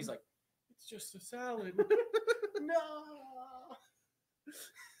takeout. And he's like, it's just a salad. No.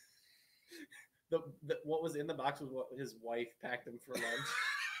 What was in the box was what his wife packed him for lunch.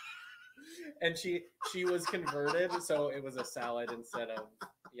 And she was converted, so it was a salad instead of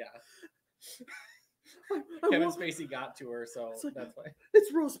Kevin Spacey got to her, so like, that's why.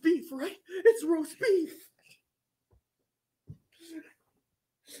 It's roast beef, right? It's roast beef.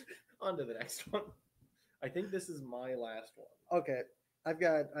 On to the next one. I think this is my last one. Okay. I've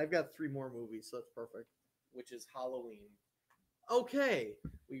got 3 more movies, so that's perfect. Which is Halloween. Okay.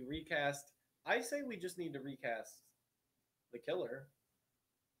 We recast. I say we just need to recast the killer,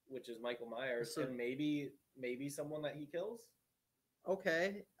 which is Michael Myers, and maybe someone that he kills.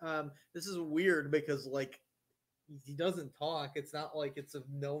 Okay. This is weird because like he doesn't talk. It's not like it's a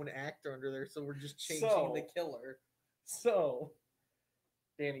known actor under there, so we're just changing the killer. So,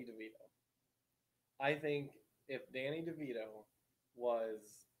 Danny DeVito. I think if Danny DeVito was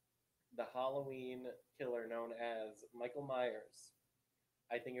the Halloween killer known as Michael Myers,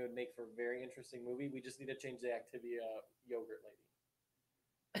 I think it would make for a very interesting movie. We just need to change the Activia yogurt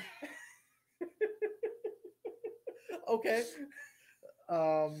lady. Okay.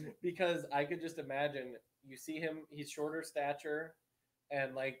 Because I could just imagine you see him, he's shorter stature,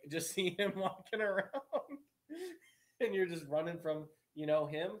 and like just see him walking around, and you're just running from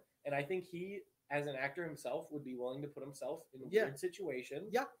him. And I think he, as an actor himself, would be willing to put himself in weird situations.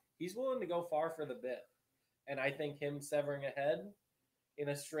 Yeah, he's willing to go far for the bit, and I think him severing a head in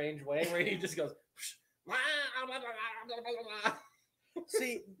a strange way where he just goes.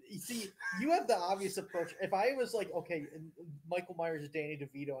 See, you have the obvious approach. If I was like, okay, Michael Myers is Danny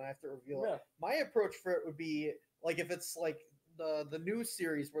DeVito, and I have to reveal it, my approach for it would be like if it's like the new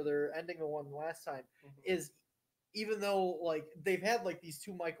series where they're ending the one last time, is even though like they've had like these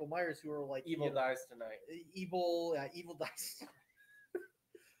two Michael Myers who are like Evil dies tonight. Evil dies.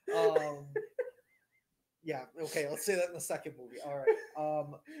 um, yeah, okay, let's say that in the second movie. All right.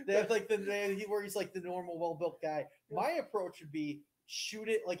 They have like where he's like the normal, well built guy. My approach would be shoot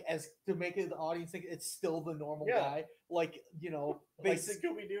it like as to make it the audience think it's still the normal guy. Like, Basically,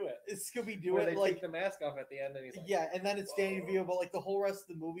 Scooby Doo it. It's Scooby Doo Where it. they Like take the mask off at the end, and he's like, yeah, and then it's Danny "Whoa." DeVito, but like the whole rest of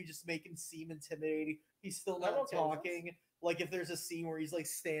the movie just make him seem intimidating. He's still I'm not okay with talking. Like if there's a scene where he's like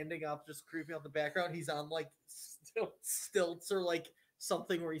standing up, just creeping out the background, he's on like stilts or like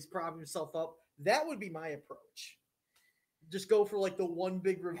something where he's propping himself up. That would be my approach. Just go for like the one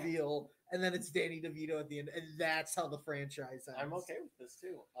big reveal, and then it's Danny DeVito at the end, and that's how the franchise ends. I'm okay with this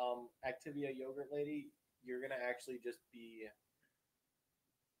too. Activia Yogurt Lady, you're gonna actually just be.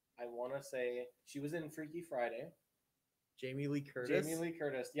 I want to say she was in Freaky Friday. Jamie Lee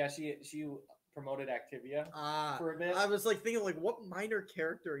Curtis. Yeah, she promoted Activia for a bit. I was like thinking, like, what minor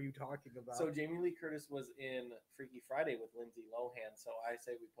character are you talking about? So Jamie Lee Curtis was in Freaky Friday with Lindsay Lohan. So I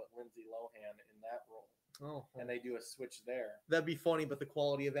say we put Lindsay Lohan in that role. Oh, and they do a switch there. That'd be funny, but the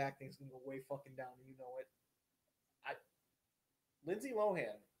quality of acting is gonna go way fucking down, and you know it. Lindsay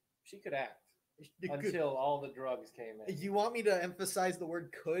Lohan, she could act until all the drugs came in. You want me to emphasize the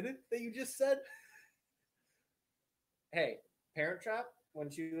word "could" that you just said? Hey, Parent Trap, when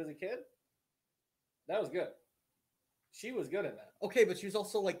she was a kid, that was good. She was good in that. Okay, but she was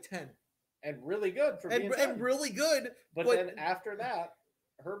also like 10. And really good for being 10. And really good. But then after that,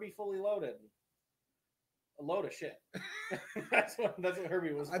 Herbie Fully Loaded. A load of shit. that's what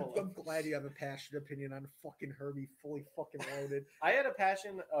Herbie was full of. I'm glad you have a passionate opinion on fucking Herbie Fully fucking Loaded. I had a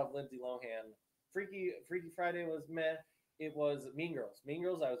passion of Lindsay Lohan. Freaky Friday was meh. It was Mean Girls. Mean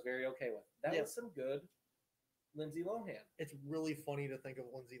Girls I was very okay with. That was some good Lindsay Lohan. It's really funny to think of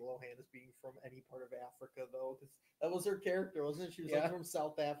Lindsay Lohan as being from any part of Africa, though, because that was her character, wasn't it? She was like from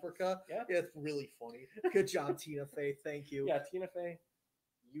South Africa. Yeah, it's really funny. Good job, Tina Fey. Thank you. Yeah, Tina Fey,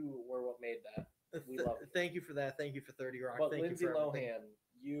 you were what made that. We love you. Thank you for that. Thank you for 30 Rock. But Thank Lindsay you for Lohan,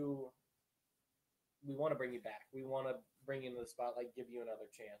 we want to bring you back. We want to bring you into the spotlight, give you another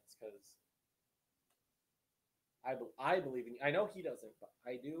chance, because I believe in you. I know he doesn't, but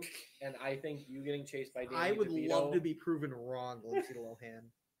I do, and I think you getting chased by Danny I would DeVito, love to be proven wrong, Lindsay Lohan.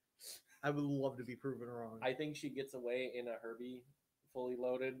 I would love to be proven wrong. I think she gets away in a Herbie Fully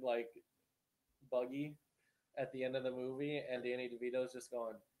Loaded like buggy at the end of the movie, and Danny DeVito's just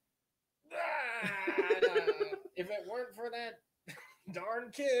going. If it weren't for that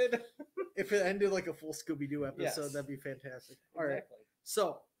darn kid. If it ended like a full Scooby-Doo episode, that'd be fantastic. All right. Exactly.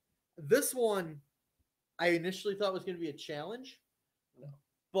 So this one I initially thought was going to be a challenge. No.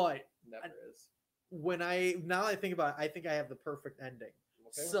 But never is. Now I think about it, I think I have the perfect ending.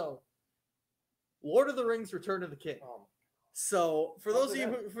 Okay. So Lord of the Rings Return of the King. So for those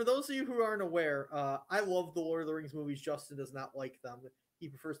of you who aren't aware, I love the Lord of the Rings movies. Justin does not like them. He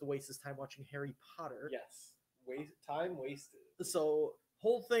prefers to waste his time watching Harry Potter. Yes. Time wasted. So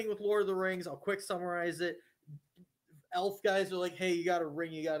whole thing with Lord of the Rings, I'll quick summarize it. Elf guys are like, hey, you got a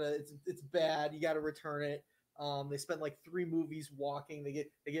ring, it's bad, you gotta return it. They spend like 3 movies walking. They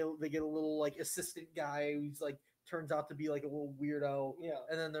get a little like assistant guy who's like turns out to be like a little weirdo. Yeah.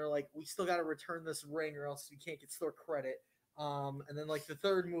 And then they're like, we still gotta return this ring or else we can't get store credit. And then like the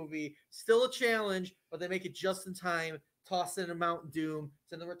 3rd movie, still a challenge, but they make it just in time. Toss it in a Mountain Doom.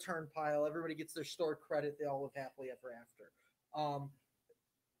 It's in the return pile. Everybody gets their stored credit. They all live happily ever after.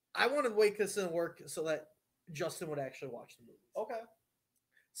 I want to make this in work so that Justin would actually watch the movies. Okay.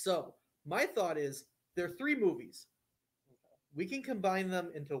 So my thought is there are 3 movies. Okay. We can combine them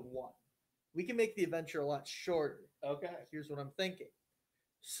into one. We can make the adventure a lot shorter. Okay. Here's what I'm thinking.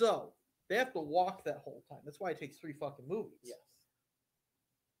 So they have to walk that whole time. That's why it takes 3 fucking movies. Yes.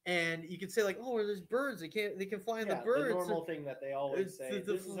 And you can say like, oh, there's birds. They can fly in the birds. The normal thing that they always say.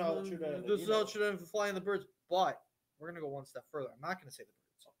 This is how it should have. This is how it should have fly in the birds. But we're gonna go one step further. I'm not gonna say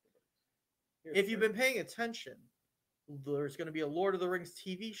the birds. If you've been paying attention, there's gonna be a Lord of the Rings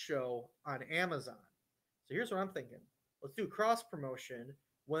TV show on Amazon. So here's what I'm thinking. Let's do cross promotion.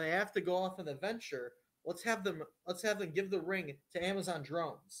 When they have to go off an adventure, let's have them give the ring to Amazon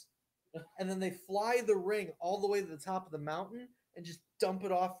drones, and then they fly the ring all the way to the top of the mountain and just dump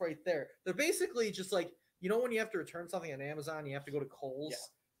it off right there. They're basically just like, when you have to return something on Amazon, you have to go to Kohl's.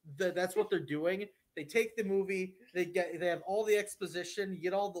 Yeah. That's what they're doing. They take the movie, they have all the exposition, you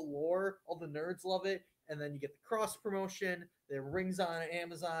get all the lore, all the nerds love it, and then you get the cross promotion. Their rings on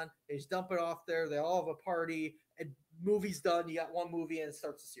Amazon. They just dump it off there. They all have a party, and movie's done. You got one movie and it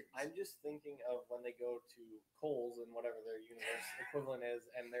starts the series. I'm just thinking of when they go to Kohl's and whatever their universe equivalent is,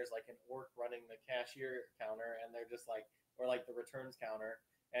 and there's like an orc running the cashier counter, and they're just like, or like the returns counter,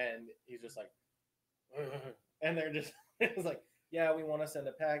 and he's just like, and they're just, it's like, yeah, we want to send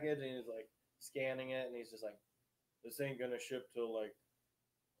a package, and he's like scanning it, and he's just like, this ain't gonna ship till like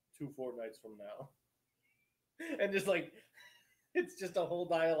 2 fortnights from now, and just like, it's just a whole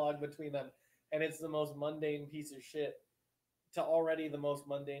dialogue between them, and it's the most mundane piece of shit to already the most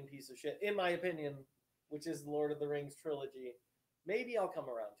mundane piece of shit, in my opinion, which is the Lord of the Rings trilogy. Maybe I'll come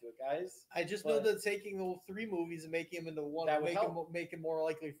around to it, guys. I just know that taking the 3 movies and making them into one That would would make it more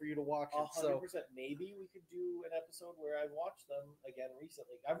likely for you to watch it. 100%. So Maybe we could do an episode where I watched them again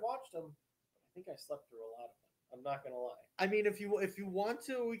recently. I've watched them, but I think I slept through a lot of them. I'm not gonna lie. I mean, if you want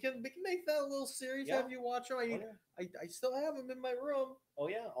to, we can make that a little series. Yeah. Have you watch them? I still have them in my room. Oh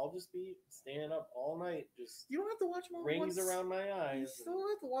yeah, I'll just be staying up all night, just You don't have to watch them all. rings around my You eyes. still don't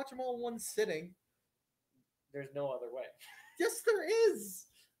have to watch them all in one sitting. There's no other way. Yes, there is.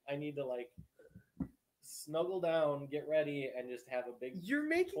 I need to like snuggle down, get ready, and just have a big. You're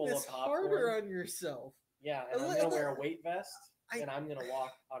making full this of harder popcorn. on yourself. Yeah, and I'm gonna wear a weight vest, and I'm gonna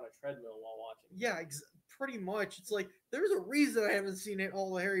walk on a treadmill while watching. Yeah, pretty much. It's like there's a reason I haven't seen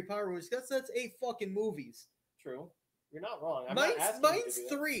all the Harry Potter movies. That's 8 fucking movies. True. You're not wrong. I'm not asking mine's you to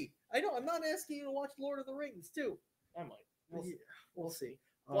do 3. I know. I'm not asking you to watch Lord of the Rings too. that. I might. We'll see.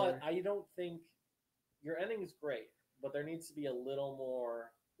 But I don't think your ending is great, but there needs to be a little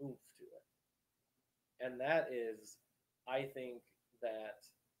more oomph to it. And that is, I think that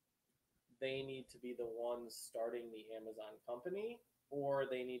they need to be the ones starting the Amazon company, or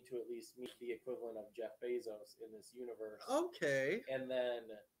they need to at least meet the equivalent of Jeff Bezos in this universe. Okay. And then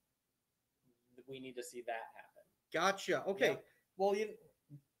we need to see that happen. Gotcha. Okay. Yeah. Well,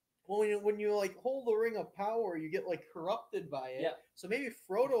 when you like hold the ring of power, you get like corrupted by it. Yeah. So maybe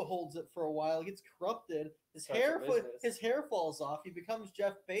Frodo holds it for a while, gets corrupted, his hair falls off, he becomes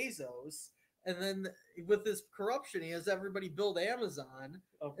Jeff Bezos, and then with this corruption, he has everybody build Amazon,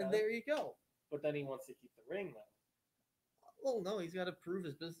 Okay. and there you go. But then he wants to keep the ring, though. Well, no, he's got to prove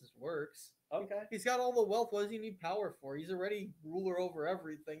his business works. Okay. He's got all the wealth. What does he need power for? He's already ruler over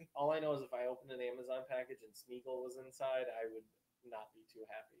everything. All I know is if I opened an Amazon package and Smeagol was inside, I would not be too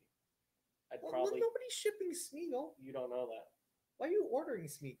happy. Nobody's shipping Smeagol. You don't know that. Why are you ordering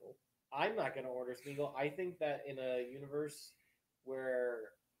Smeagol? I'm not going to order Smeagol. I think that in a universe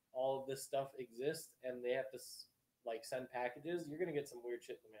where all of this stuff exists and they have to like send packages, you're going to get some weird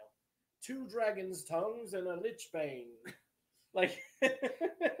shit in the mail. 2 dragon's tongues and a lich bane. Like,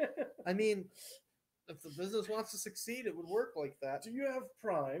 I mean, if the business wants to succeed, it would work like that. do you have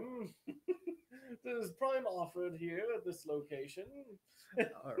Prime? There's Prime offered here at this location.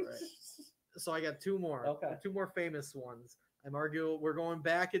 All right. So I got 2 more. Okay. 2 more famous ones. I'm arguing we're going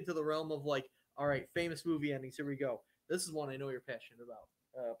back into the realm of like, all right, famous movie endings. Here we go. This is one I know you're passionate about.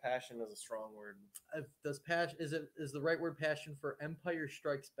 Passion is a strong word. Is the right word passion for Empire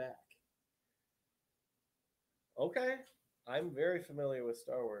Strikes Back? Okay. I'm very familiar with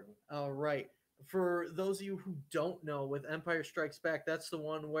Star Wars. All right. For those of you who don't know, with Empire Strikes Back, that's the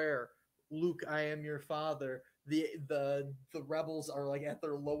one where Luke, I am your father. The rebels are like at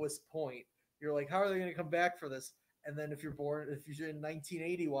their lowest point. You're like, how are they going to come back for this? And then if you're in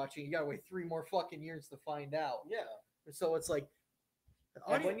 1980 watching, you got to wait 3 more fucking years to find out. Yeah. So it's like,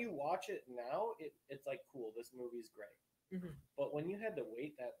 and when you watch it now, it's like, cool, this movie's great. Mhm. But when you had to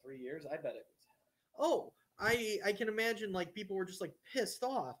wait that 3 years, I bet it was hell. Oh, I can imagine like people were just like pissed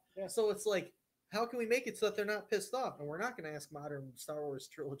off. Yeah. So it's like, how can we make it so that they're not pissed off? And we're not going to ask modern Star Wars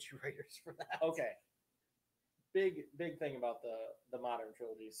trilogy writers for that. Okay. Big thing about the modern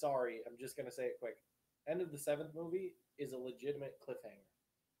trilogy. Sorry, I'm just going to say it quick. End of the 7th movie is a legitimate cliffhanger.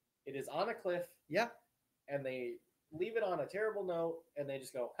 It is on a cliff. Yeah. And they leave it on a terrible note, and they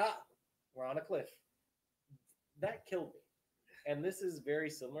just go, ha, we're on a cliff. That killed me. And this is very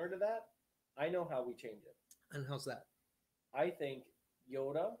similar to that. I know how we change it. And how's that? I think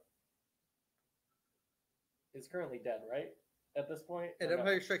Yoda is currently dead, right? At this point? At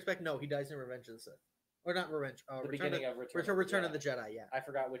Empire Strikes Back, no, he dies in Revenge of the Sith. Or not Revenge. The beginning of Return of the Jedi, yeah. I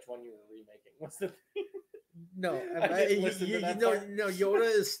forgot which one you were remaking. What's the thing? No, No, Yoda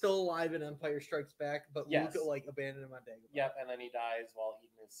is still alive in Empire Strikes Back, but Yes. Luke like abandoned him on Dagobah. Yep, and then he dies while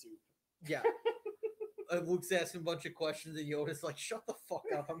eating his soup. Yeah. Luke's asking a bunch of questions, and Yoda's like, "Shut the fuck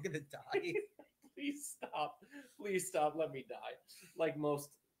up! I'm gonna die." Please stop. Please stop. Let me die. Like most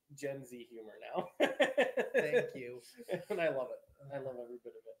Gen Z humor now. Thank you. And I love it. I love every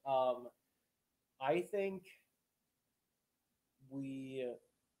bit of it. I think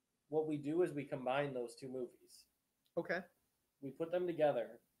what we do is we combine those 2 movies. Okay. We put them together,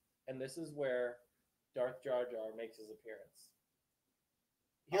 and this is where Darth Jar Jar makes his appearance.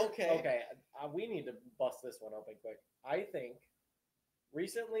 Okay, we need to bust this one open quick. I think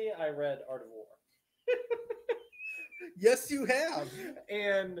recently I read Art of War. Yes, you have.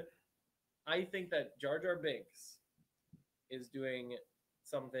 And I think that Jar Jar Binks is doing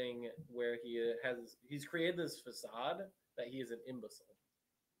something where he's created this facade that he is an imbecile,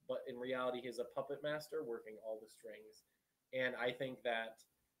 but in reality he's a puppet master working all the strings. And I think that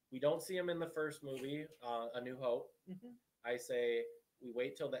we don't see him in the first movie, A New Hope. Mhm. I say we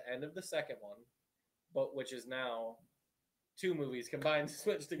wait till the end of the second one, but which is now two movies combined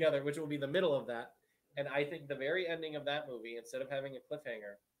switched together, which will be the middle of that. And I think the very ending of that movie, instead of having a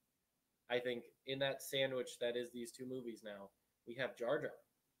cliffhanger, I think in that sandwich that is these two movies now, we have Jar Jar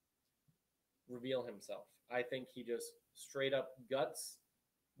reveal himself. I think he just straight up guts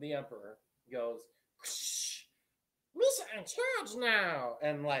the Emperor, goes, Misa in charge now,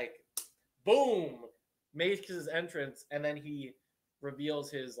 and like, boom, makes his entrance, and then he reveals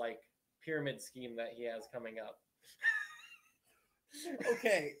his like pyramid scheme that he has coming up.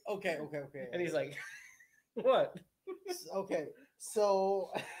 Okay. And he's like, what? Okay,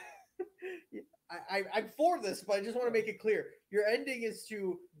 so I'm for this, but I just want to make it clear. Your ending is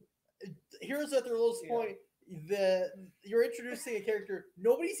to here's at the lowest point. You're introducing a character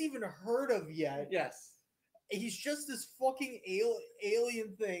nobody's even heard of yet. Yes. He's just this fucking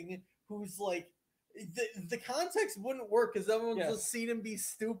alien thing who's like the context wouldn't work because everyone's just seen him be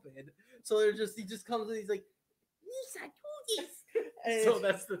stupid. So he just comes and he's like, so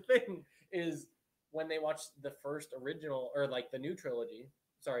that's the thing is when they watch the first original or like the new trilogy,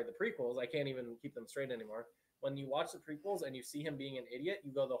 sorry, the prequels, I can't even keep them straight anymore. When you watch the prequels and you see him being an idiot,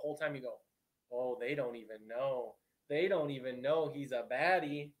 you go the whole time you go, oh, they don't even know. They don't even know he's a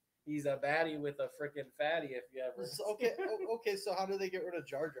baddie. He's a baddie with a freaking fatty, if you ever. Okay. So how do they get rid of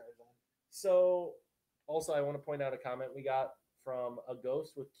Jar Jar then? So, also, I want to point out a comment we got from a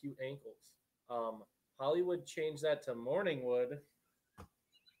ghost with cute ankles. Hollywood changed that to Morningwood.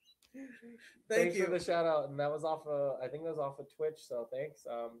 Thanks for the shout out, and that was off I think that was off of Twitch. So thanks.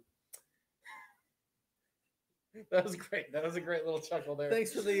 That was great. That was a great little chuckle there.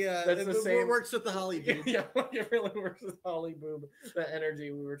 Thanks for the. That's the same. It works with the Holly boob. Yeah, it really works with Holly boob. The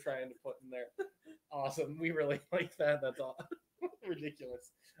energy we were trying to put in there. Awesome. We really like that. That's all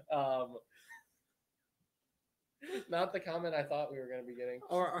ridiculous. Not the comment I thought we were going to be getting.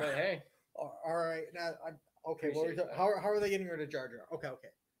 But hey. All right. Now, okay. How are they getting rid of Jar Jar? Okay.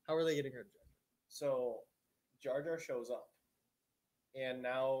 How are they getting rid of Jar Jar? So, Jar Jar shows up, and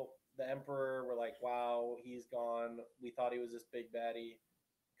now the Emperor, we're like, wow, he's gone. We thought he was this big baddie.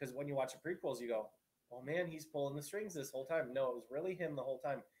 Because when you watch the prequels, you go, oh man, he's pulling the strings this whole time. No, it was really him the whole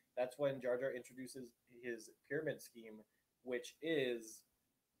time. That's when Jar Jar introduces his pyramid scheme, which is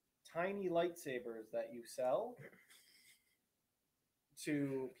tiny lightsabers that you sell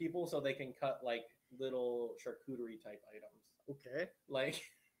to people so they can cut like little charcuterie type items. Okay. Like,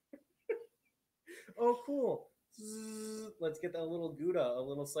 oh, cool. Zzz, let's get that little Gouda, a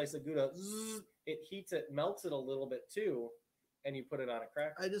little slice of Gouda. Zzz, it heats it, melts it a little bit too, and you put it on a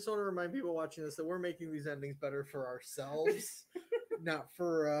cracker. I just want to remind people watching this that we're making these endings better for ourselves, not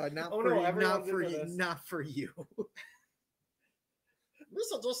for not for you.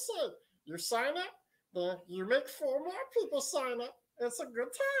 Lisa, just say you sign up, you make 4 more people sign up. It's a good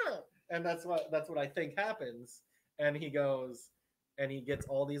time, and that's what I think happens. And he goes. And he gets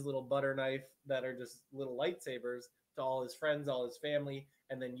all these little butter knife that are just little lightsabers to all his friends, all his family,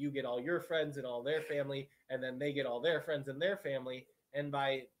 and then you get all your friends and all their family, and then they get all their friends and their family, and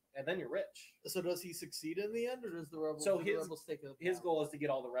then you're rich. So does he succeed in the end, or does the rebels? So the rebels take his goal is to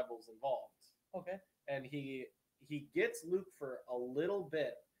get all the rebels involved. Okay. And he gets Luke for a little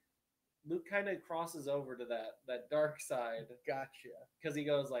bit. Luke kind of crosses over to that dark side. Gotcha. Because he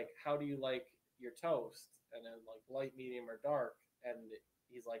goes like, "How do you like your toast?" And then like light, medium, or dark. And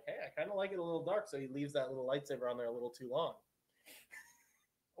he's like, hey, I kind of like it a little dark. So he leaves that little lightsaber on there a little too long.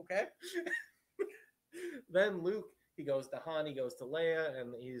 Okay. Then Luke, he goes to Han, he goes to Leia,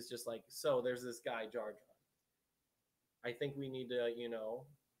 and he's just like, so there's this guy, Jar Jar. I think we need to,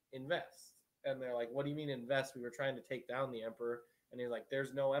 invest. And they're like, what do you mean invest? We were trying to take down the Emperor. And he's like,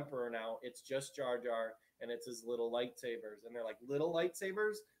 there's no Emperor now. It's just Jar Jar, and it's his little lightsabers. And they're like, little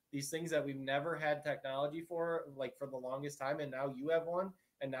lightsabers? These things that we've never had technology for, like for the longest time, and now you have one,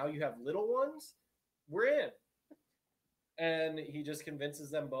 and now you have little ones, we're in. And he just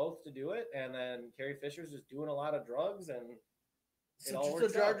convinces them both to do it, and then Carrie Fisher's just doing a lot of drugs, and it all works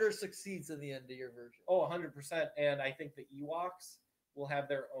out. So Jar Jar succeeds in the end of your version. Oh, 100%. And I think the Ewoks will have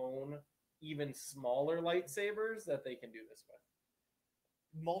their own even smaller lightsabers that they can do this with.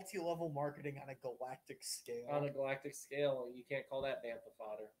 Multi-level marketing on a galactic scale. On a galactic scale, you can't call that bantha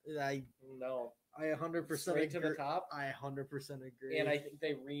fodder. I No. 100% Straight agree. to the top. I 100% agree. And I think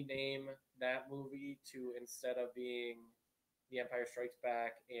they rename that movie to, instead of being The Empire Strikes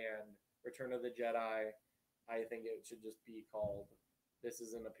Back and Return of the Jedi, I think it should just be called This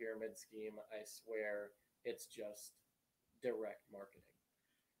Isn't a Pyramid Scheme. I swear it's just direct marketing.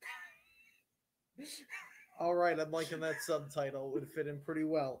 All right, I'm liking that subtitle. It would fit in pretty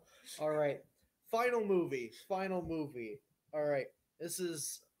well. All right, final movie. All right,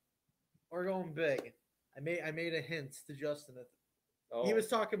 we're going big. I made a hint to Justin. He was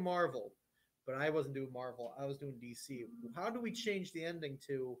talking Marvel, but I wasn't doing Marvel. I was doing DC. How do we change the ending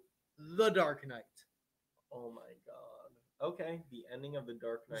to The Dark Knight? Oh my god. Okay, the ending of The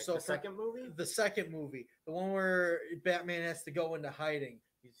Dark Knight. So the second movie? The second movie. The one where Batman has to go into hiding.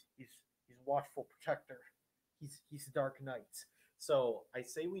 He's watchful protector. He's Dark Knight. So I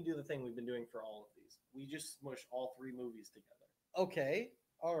say we do the thing we've been doing for all of these. We just smush all three movies together. Okay.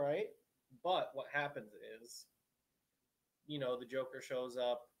 All right. But what happens is, the Joker shows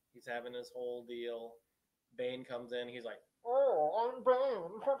up. He's having his whole deal. Bane comes in. He's like, "Oh, I'm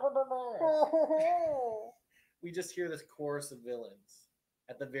Bane." We just hear this chorus of villains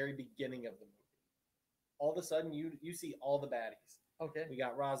at the very beginning of the movie. All of a sudden, you see all the baddies. Okay. We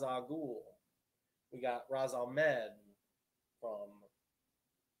got Ra's al Ghul. We got Ra's al Med from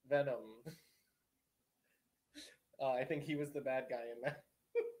Venom. I think he was the bad guy in that.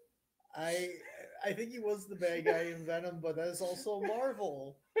 I think he was the bad guy in Venom, but that is also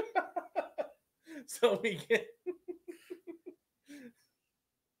Marvel. So we get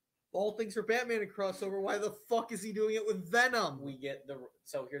all things for Batman and crossover. Why the fuck is he doing it with Venom?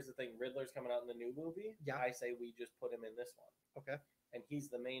 So here's the thing: Riddler's coming out in the new movie. Yeah. I say we just put him in this one. Okay. And he's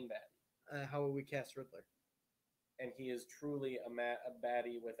the main baddie. How would we cast Riddler? And he is truly a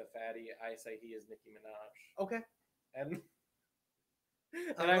baddie with a fatty. I say he is Nicki Minaj. Okay. And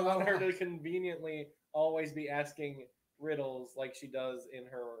I want her to conveniently always be asking riddles like she does in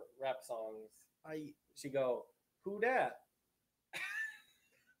her rap songs. She go, "Who dat?"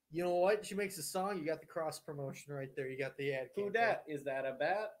 You know what? She makes a song. You got the cross promotion right there. You got the ad. Who dat? Is that a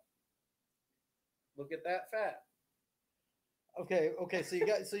bat? Look at that fat. Okay.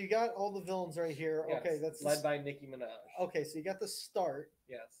 So you got all the villains right here. Yes, okay, that's led by Nicki Minaj. Okay, so you got the start.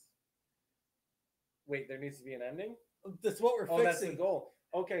 Yes. Wait, there needs to be an ending? That's what we're fixing. That's the goal.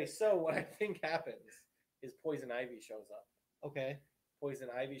 Okay, so what I think happens is Poison Ivy shows up. Okay. Poison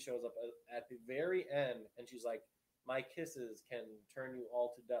Ivy shows up at the very end, and she's like, "My kisses can turn you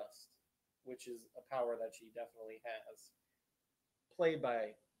all to dust," which is a power that she definitely has. Played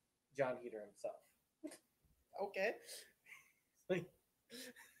by John Heater himself. Okay.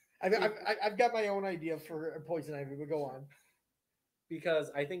 I've got my own idea for Poison Ivy, but go on.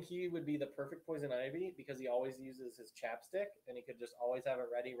 Because I think he would be the perfect Poison Ivy because he always uses his chapstick and he could just always have it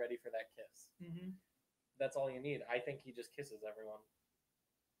ready for that kiss. Mm-hmm. That's all you need. I think he just kisses everyone.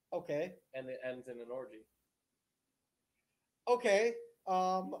 Okay. And it ends in an orgy. Okay.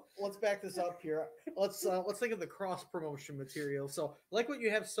 Let's back this up here. Let's think of the cross promotion material. So, like what you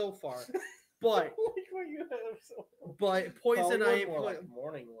have so far, but Poison Ivy, like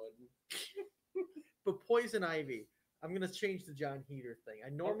Morningwood. But Poison Ivy, I'm gonna change the John Heater thing. I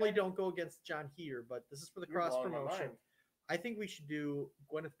normally don't go against John Heater, but this is for the cross promotion. I think we should do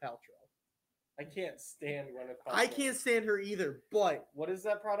Gwyneth Paltrow. I can't stand Gwyneth Paltrow. I can't stand her either. But what is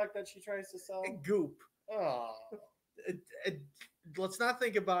that product that she tries to sell? Goop. Oh. Let's not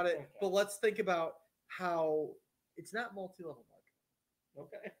think about it, but let's think about how it's not multi-level marketing.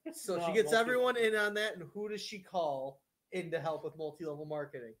 Okay. So she gets everyone in on that, and who does she call in to help with multi-level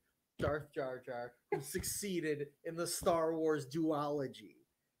marketing? Darth Jar Jar, who succeeded in the Star Wars duology.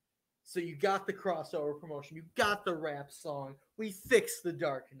 So you got the crossover promotion, you got the rap song, we fixed the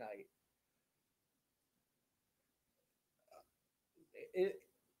Dark Knight.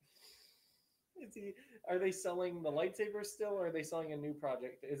 Are they selling the lightsabers still, or are they selling a new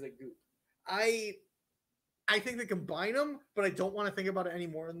project? Is it Goop? I think they combine them, but I don't want to think about it any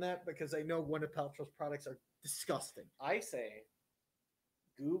more than that because I know Gwyneth Paltrow's products are disgusting. I say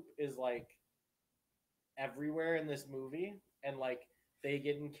Goop is like everywhere in this movie, and like they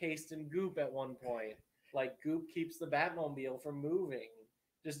get encased in goop at one point. Like Goop keeps the Batmobile from moving.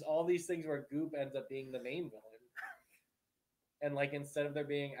 Just all these things where Goop ends up being the main villain. And like instead of there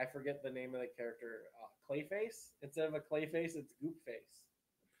being, I forget the name of the character, Clayface. Instead of a Clayface, it's Goop Face.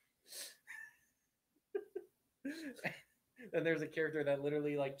 And there's a character that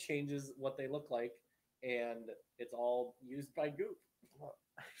literally like changes what they look like, and it's all used by Goop.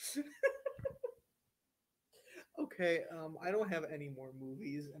 Okay, I don't have any more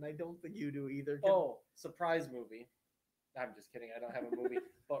movies, and I don't think you do either. Oh, surprise movie. I'm just kidding. I don't have a movie.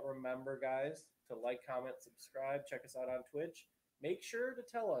 But remember, guys, to like, comment, subscribe, check us out on Twitch. Make sure to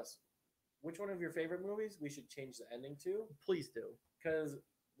tell us which one of your favorite movies we should change the ending to, Please do. because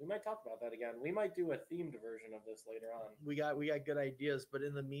we might talk about that again. We might do a themed version of this later on. We got good ideas, but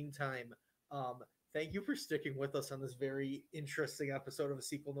in the meantime, thank you for sticking with us on this very interesting episode of A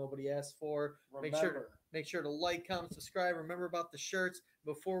Sequel Nobody Asked For. Remember, Make sure to like, comment, subscribe. Remember about the shirts.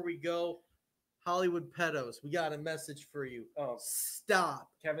 Before we go, Hollywood pedos, we got a message for you. oh, Stop.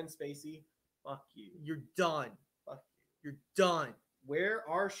 Kevin Spacey, fuck you. You're done. Fuck you. You're done. Wear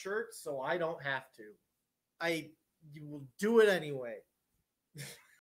our shirts so I don't have to. You will do it anyway.